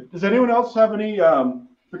 David. Does anyone else have any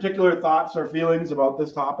particular thoughts or feelings about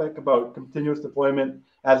this topic, about continuous deployment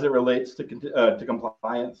as it relates to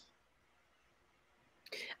compliance?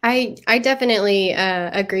 I definitely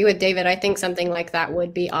agree with David. I think something like that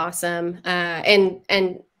would be awesome.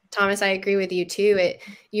 And Thomas, I agree with you too.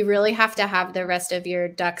 You really have to have the rest of your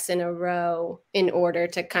ducks in a row in order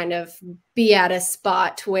to kind of be at a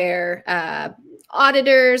spot where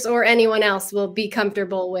auditors or anyone else will be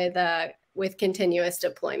comfortable with continuous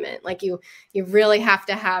deployment. Like you really have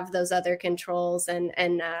to have those other controls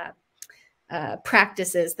and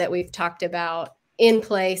practices that we've talked about in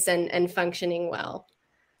place and functioning well.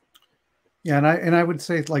 Yeah, and I would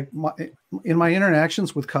say, like, in my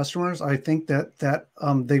interactions with customers, I think that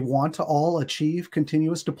they want to all achieve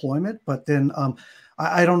continuous deployment, but then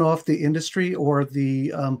I don't know if the industry or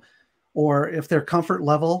or if their comfort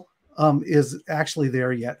level is actually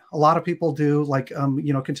there yet. A lot of people do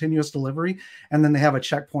continuous delivery, and then they have a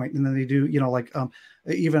checkpoint, and then they do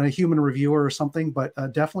even a human reviewer or something. But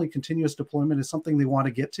definitely continuous deployment is something they want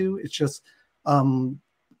to get to. It's just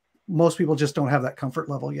most people just don't have that comfort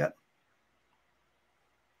level yet.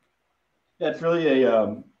 Yeah, it's really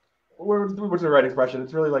what's the right expression?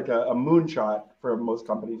 It's really like a moonshot for most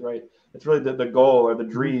companies, right? It's really the goal or the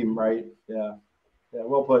dream, right? Yeah,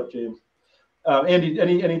 well put, James. Andy,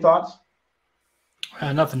 any thoughts?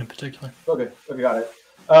 Nothing in particular. Okay, got it.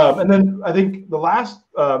 And then I think the last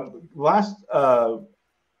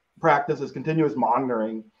practice is continuous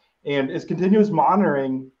monitoring. And is continuous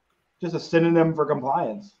monitoring just a synonym for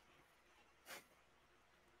compliance?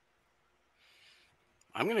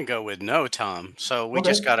 I'm going to go with no, Tom. So we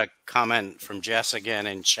just got a comment from Jess again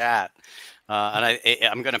in chat. And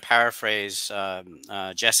I'm going to paraphrase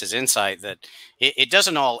Jess's insight that it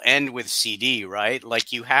doesn't all end with CD, right?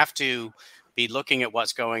 Like you have to be looking at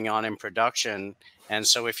what's going on in production. And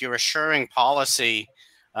so if you're assuring policy,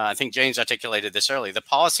 I think James articulated this early, the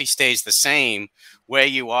policy stays the same where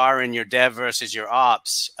you are in your dev versus your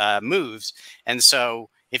ops moves. And so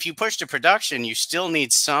if you push to production, you still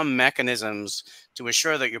need some mechanisms to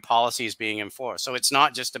assure that your policy is being enforced. So it's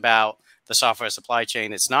not just about the software supply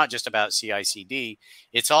chain. It's not just about CI/CD.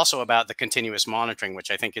 It's also about the continuous monitoring,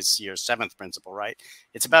 which I think is your 7th principle, right?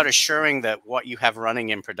 It's about assuring that what you have running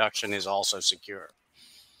in production is also secure.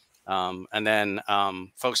 And then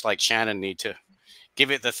folks like Shannon need to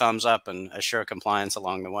give it the thumbs up and assure compliance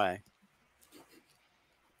along the way.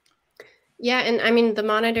 Yeah, and I mean, the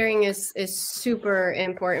monitoring is super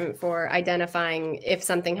important for identifying if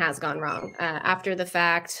something has gone wrong. After the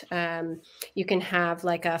fact, you can have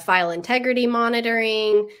like a file integrity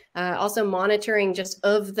monitoring, also monitoring just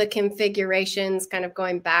of the configurations, kind of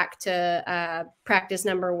going back to practice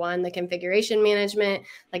number 1, the configuration management.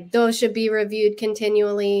 Like those should be reviewed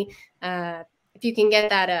continually. If you can get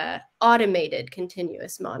that automated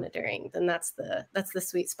continuous monitoring, then that's the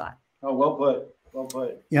sweet spot. Oh, well put. Well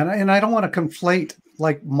put. Yeah, and I don't want to conflate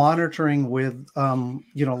like monitoring with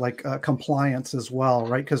compliance as well,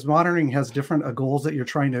 right? Because monitoring has different goals that you're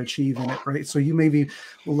trying to achieve in it, right? So you may be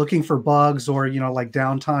looking for bugs or like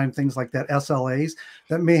downtime, things like that, SLAs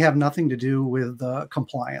that may have nothing to do with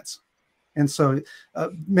compliance. And so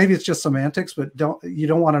maybe it's just semantics, but you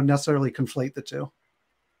don't want to necessarily conflate the two.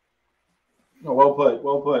 No, well put.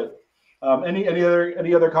 Well put.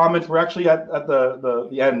 Any other comments? We're actually at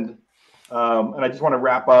the end, and I just want to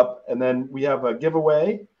wrap up. And then we have a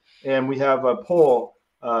giveaway, and we have a poll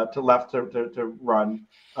to run.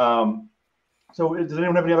 So does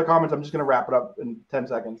anyone have any other comments? I'm just going to wrap it up in 10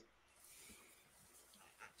 seconds.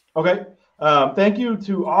 Okay. Thank you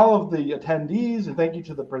to all of the attendees, and thank you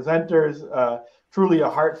to the presenters. Truly a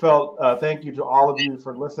heartfelt thank you to all of you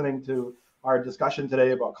for listening to our discussion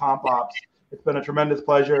today about CompOps. It's been a tremendous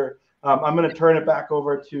pleasure. I'm going to turn it back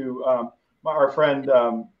over to our friend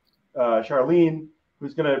Charlene,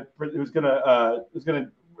 who's going to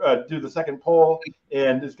do the second poll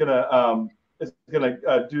and is going to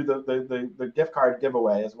do the gift card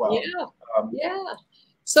giveaway as well. Yeah.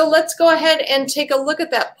 So let's go ahead and take a look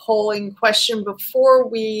at that polling question before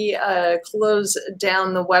we close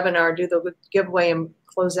down the webinar, do the giveaway and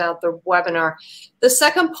close out the webinar. The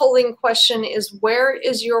second polling question is, where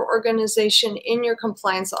is your organization in your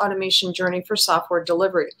compliance automation journey for software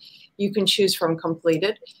delivery? You can choose from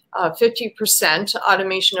completed. 50%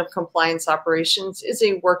 automation of compliance operations is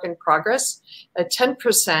a work in progress.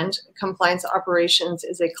 10% compliance operations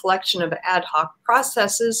is a collection of ad hoc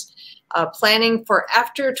processes. Planning for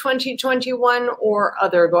after 2021 or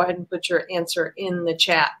other. Go ahead and put your answer in the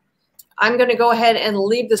chat. I'm going to go ahead and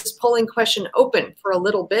leave this polling question open for a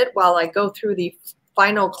little bit while I go through the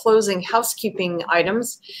final closing housekeeping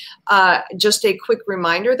items. Just a quick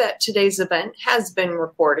reminder that today's event has been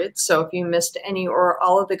recorded. So if you missed any or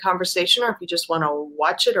all of the conversation, or if you just want to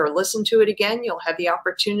watch it or listen to it again, you'll have the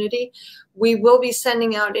opportunity. We will be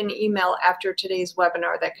sending out an email after today's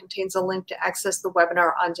webinar that contains a link to access the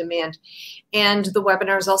webinar on demand. And the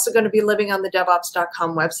webinar is also going to be living on the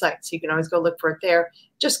DevOps.com website, so you can always go look for it there.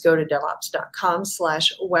 Just go to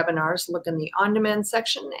DevOps.com/webinars, look in the on-demand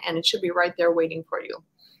section, and it should be right there waiting for you.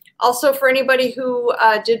 Also, for anybody who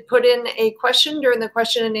did put in a question during the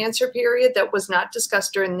question and answer period that was not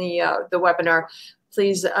discussed during the webinar,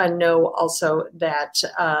 please know also that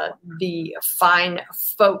the fine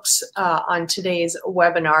folks on today's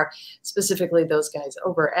webinar, specifically those guys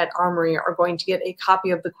over at Armory, are going to get a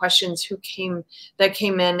copy of the questions that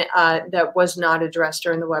came in that was not addressed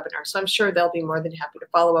during the webinar. So I'm sure they'll be more than happy to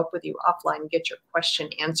follow up with you offline and get your question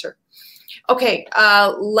answered. Okay,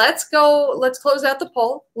 let's close out the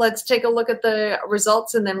poll. Let's take a look at the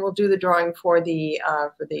results, and then we'll do the drawing for the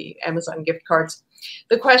Amazon gift cards.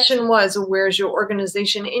 The question was, where's your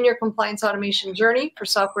organization in your compliance automation journey for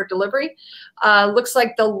software delivery? Looks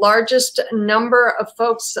like the largest number of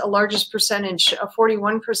folks, a largest percentage,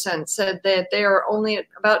 41%, said that they are only at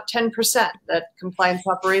about 10%, that compliance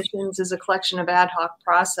operations is a collection of ad hoc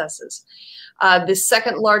processes. The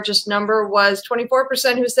second largest number was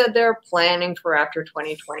 24% who said they're planning for after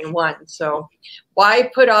 2021. So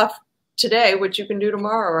why put off today, which you can do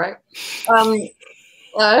tomorrow, right?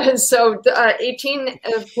 So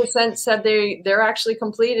 18% said they're actually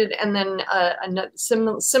completed, and then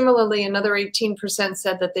similarly another 18%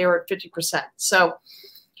 said that they were at 50%. So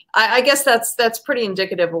I guess that's pretty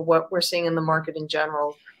indicative of what we're seeing in the market in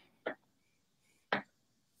general.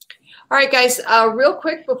 All right, guys, real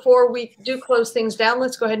quick before we do close things down,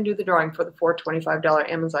 let's go ahead and do the drawing for the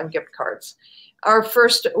 $425 Amazon gift cards. Our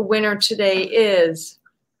first winner today is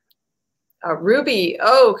Ruby.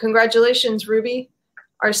 Oh, congratulations, Ruby.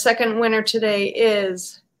 Our second winner today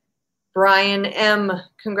is Brian M.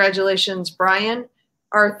 Congratulations, Brian.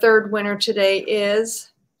 Our third winner today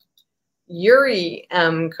is Yuri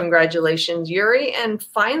M. Congratulations, Yuri. And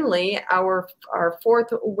finally, our fourth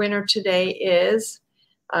winner today is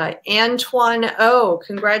Antoine O.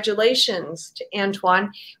 Congratulations to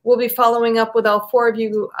Antoine. We'll be following up with all four of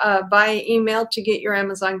you via email to get your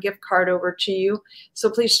Amazon gift card over to you.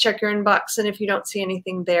 So please check your inbox, and if you don't see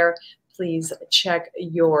anything there, please check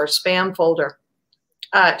your spam folder.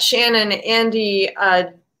 Shannon, Andy,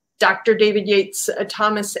 Dr. David Yates,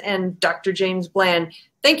 Thomas, and Dr. James Bland,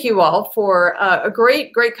 thank you all for a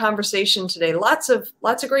great conversation today. Lots of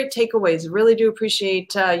great takeaways. Really do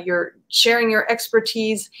appreciate your sharing your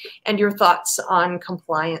expertise and your thoughts on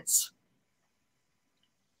compliance.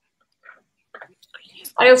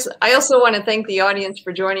 I also want to thank the audience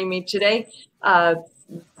for joining me today.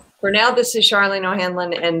 For now, this is Charlene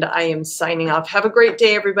O'Hanlon, and I am signing off. Have a great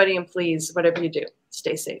day, everybody, and please, whatever you do,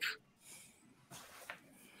 stay safe.